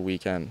booked for the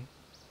weekend.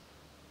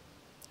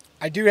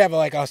 I do have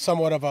like a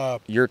somewhat of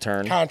a your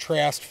turn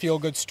contrast feel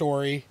good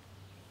story.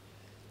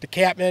 The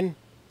Catman,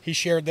 he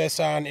shared this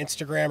on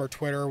Instagram or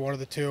Twitter, one of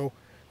the two.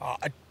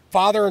 A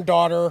father and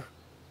daughter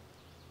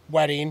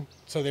wedding,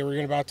 so they were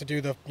about to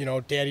do the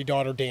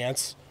daddy-daughter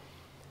dance.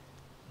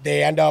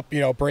 They end up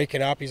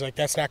breaking up. He's like,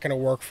 that's not going to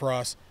work for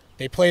us.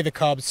 They play the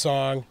Cubs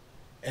song,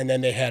 and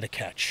then they had a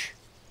catch.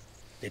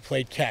 They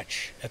played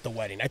catch at the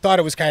wedding. I thought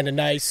it was kind of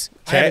nice.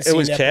 It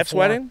was Cap's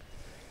wedding?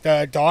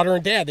 The daughter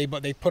and dad,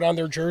 they put on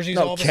their jerseys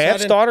all of a sudden.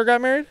 Cap's daughter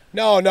got married?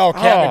 No,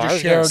 Capman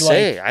just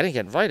shared I didn't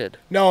get invited.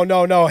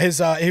 No.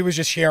 His he was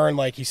just sharing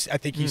I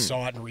think he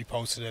saw it and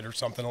reposted it or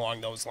something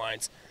along those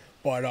lines.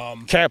 But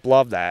Cap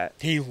loved that.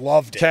 He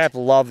loved it. Cap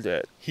loved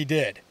it. He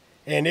did.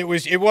 And it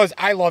was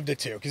I loved it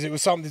too, because it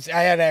was something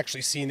I hadn't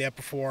actually seen that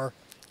before.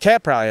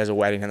 Cap probably has a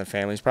wedding in the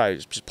family. He's probably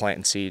just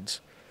planting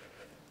seeds.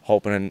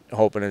 Hoping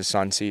his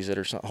son sees it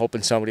or something.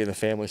 Hoping somebody in the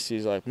family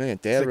sees like, man,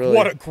 Dad really.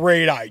 What a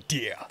great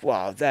idea.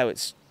 Wow, that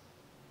was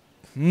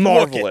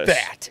marvelous. Look at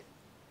that.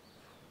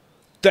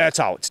 That's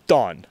how it's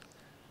done.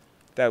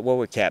 What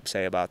would Cap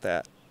say about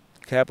that?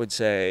 Cap would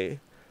say,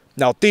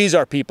 now these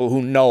are people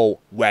who know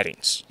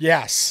weddings.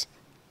 Yes.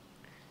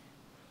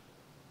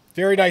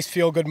 Very nice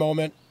feel-good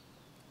moment.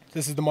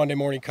 This is the Monday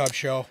Morning Cubs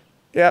Show.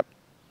 Yep.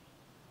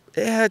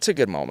 Yeah, it's a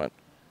good moment.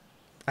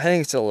 I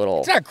think it's a little.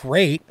 It's not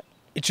great.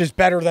 It's just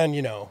better than,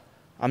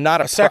 I'm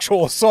not a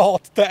sexual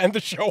assault to end the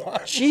show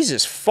on.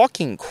 Jesus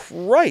fucking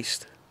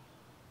Christ.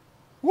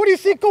 What do you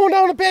think going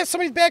down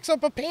somebody's backs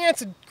up a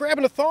pants and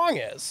grabbing a thong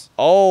is?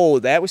 Oh,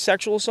 that was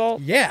sexual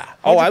assault? Yeah. 100%.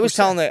 Oh, I was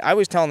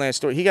telling that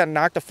story. He got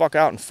knocked the fuck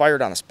out and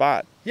fired on the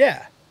spot.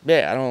 Yeah.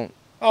 Yeah, I don't.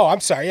 Oh, I'm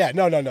sorry. Yeah,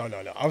 no.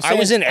 I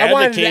wasn't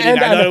advocating. I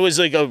thought it was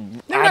like a.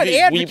 I'm not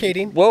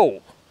advocating.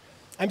 Whoa.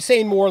 I'm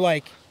saying more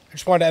like I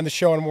just wanted to end the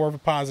show on more of a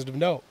positive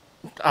note.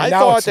 I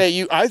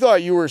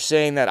thought you were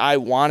saying that I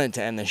wanted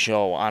to end the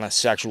show on a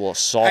sexual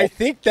assault. I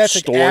think that's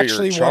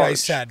actually what I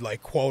said,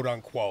 like quote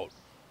unquote.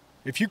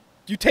 If you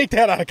take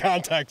that out of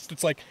context,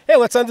 it's like, hey,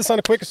 let's end this on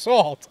a quick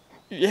assault.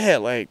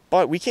 Yeah,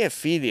 but we can't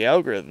feed the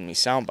algorithm these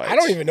sound bites. I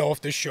don't even know if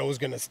this show is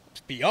going to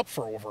be up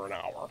for over an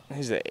hour.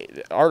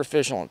 The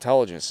artificial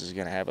intelligence is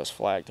going to have us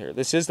flagged here.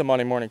 This is the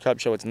Monday Morning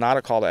Cubs show. It's not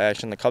a call to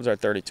action. The Cubs are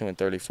 32 and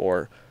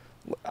 34.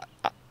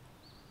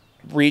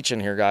 Reaching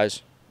here,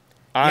 guys.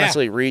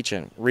 Honestly,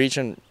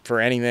 reaching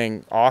for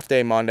anything. Off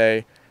day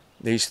Monday.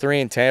 These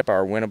 3 in Tampa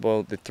are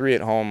winnable. The 3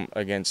 at home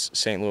against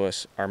St.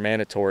 Louis are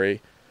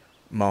mandatory.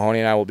 Mahoney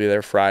and I will be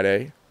there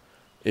Friday.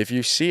 If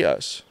you see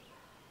us,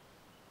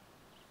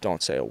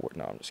 don't say a word.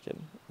 No, I'm just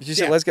kidding.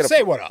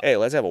 Say what up. Hey,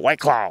 let's have a White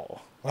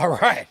Claw. All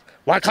right.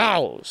 White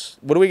Claws.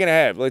 What are we going to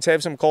have? Let's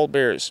have some cold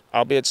beers.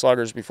 I'll be at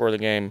Sluggers before the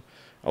game.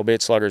 I'll be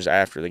at Sluggers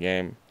after the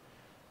game.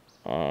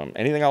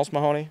 Anything else,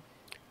 Mahoney?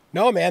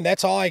 No, man,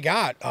 that's all I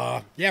got.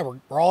 Yeah,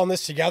 we're all in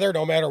this together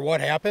no matter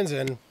what happens,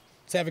 and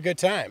let's have a good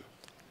time.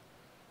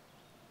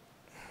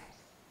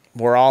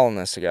 We're all in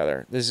this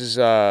together. This is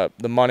the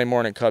Monday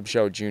Morning Cub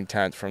Show, June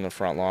 10th from the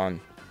front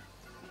lawn.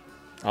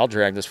 I'll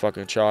drag this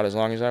fucking show out as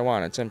long as I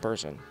want. It's in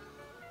person.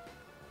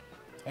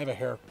 I have a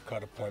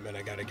haircut appointment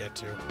I got to get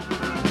to.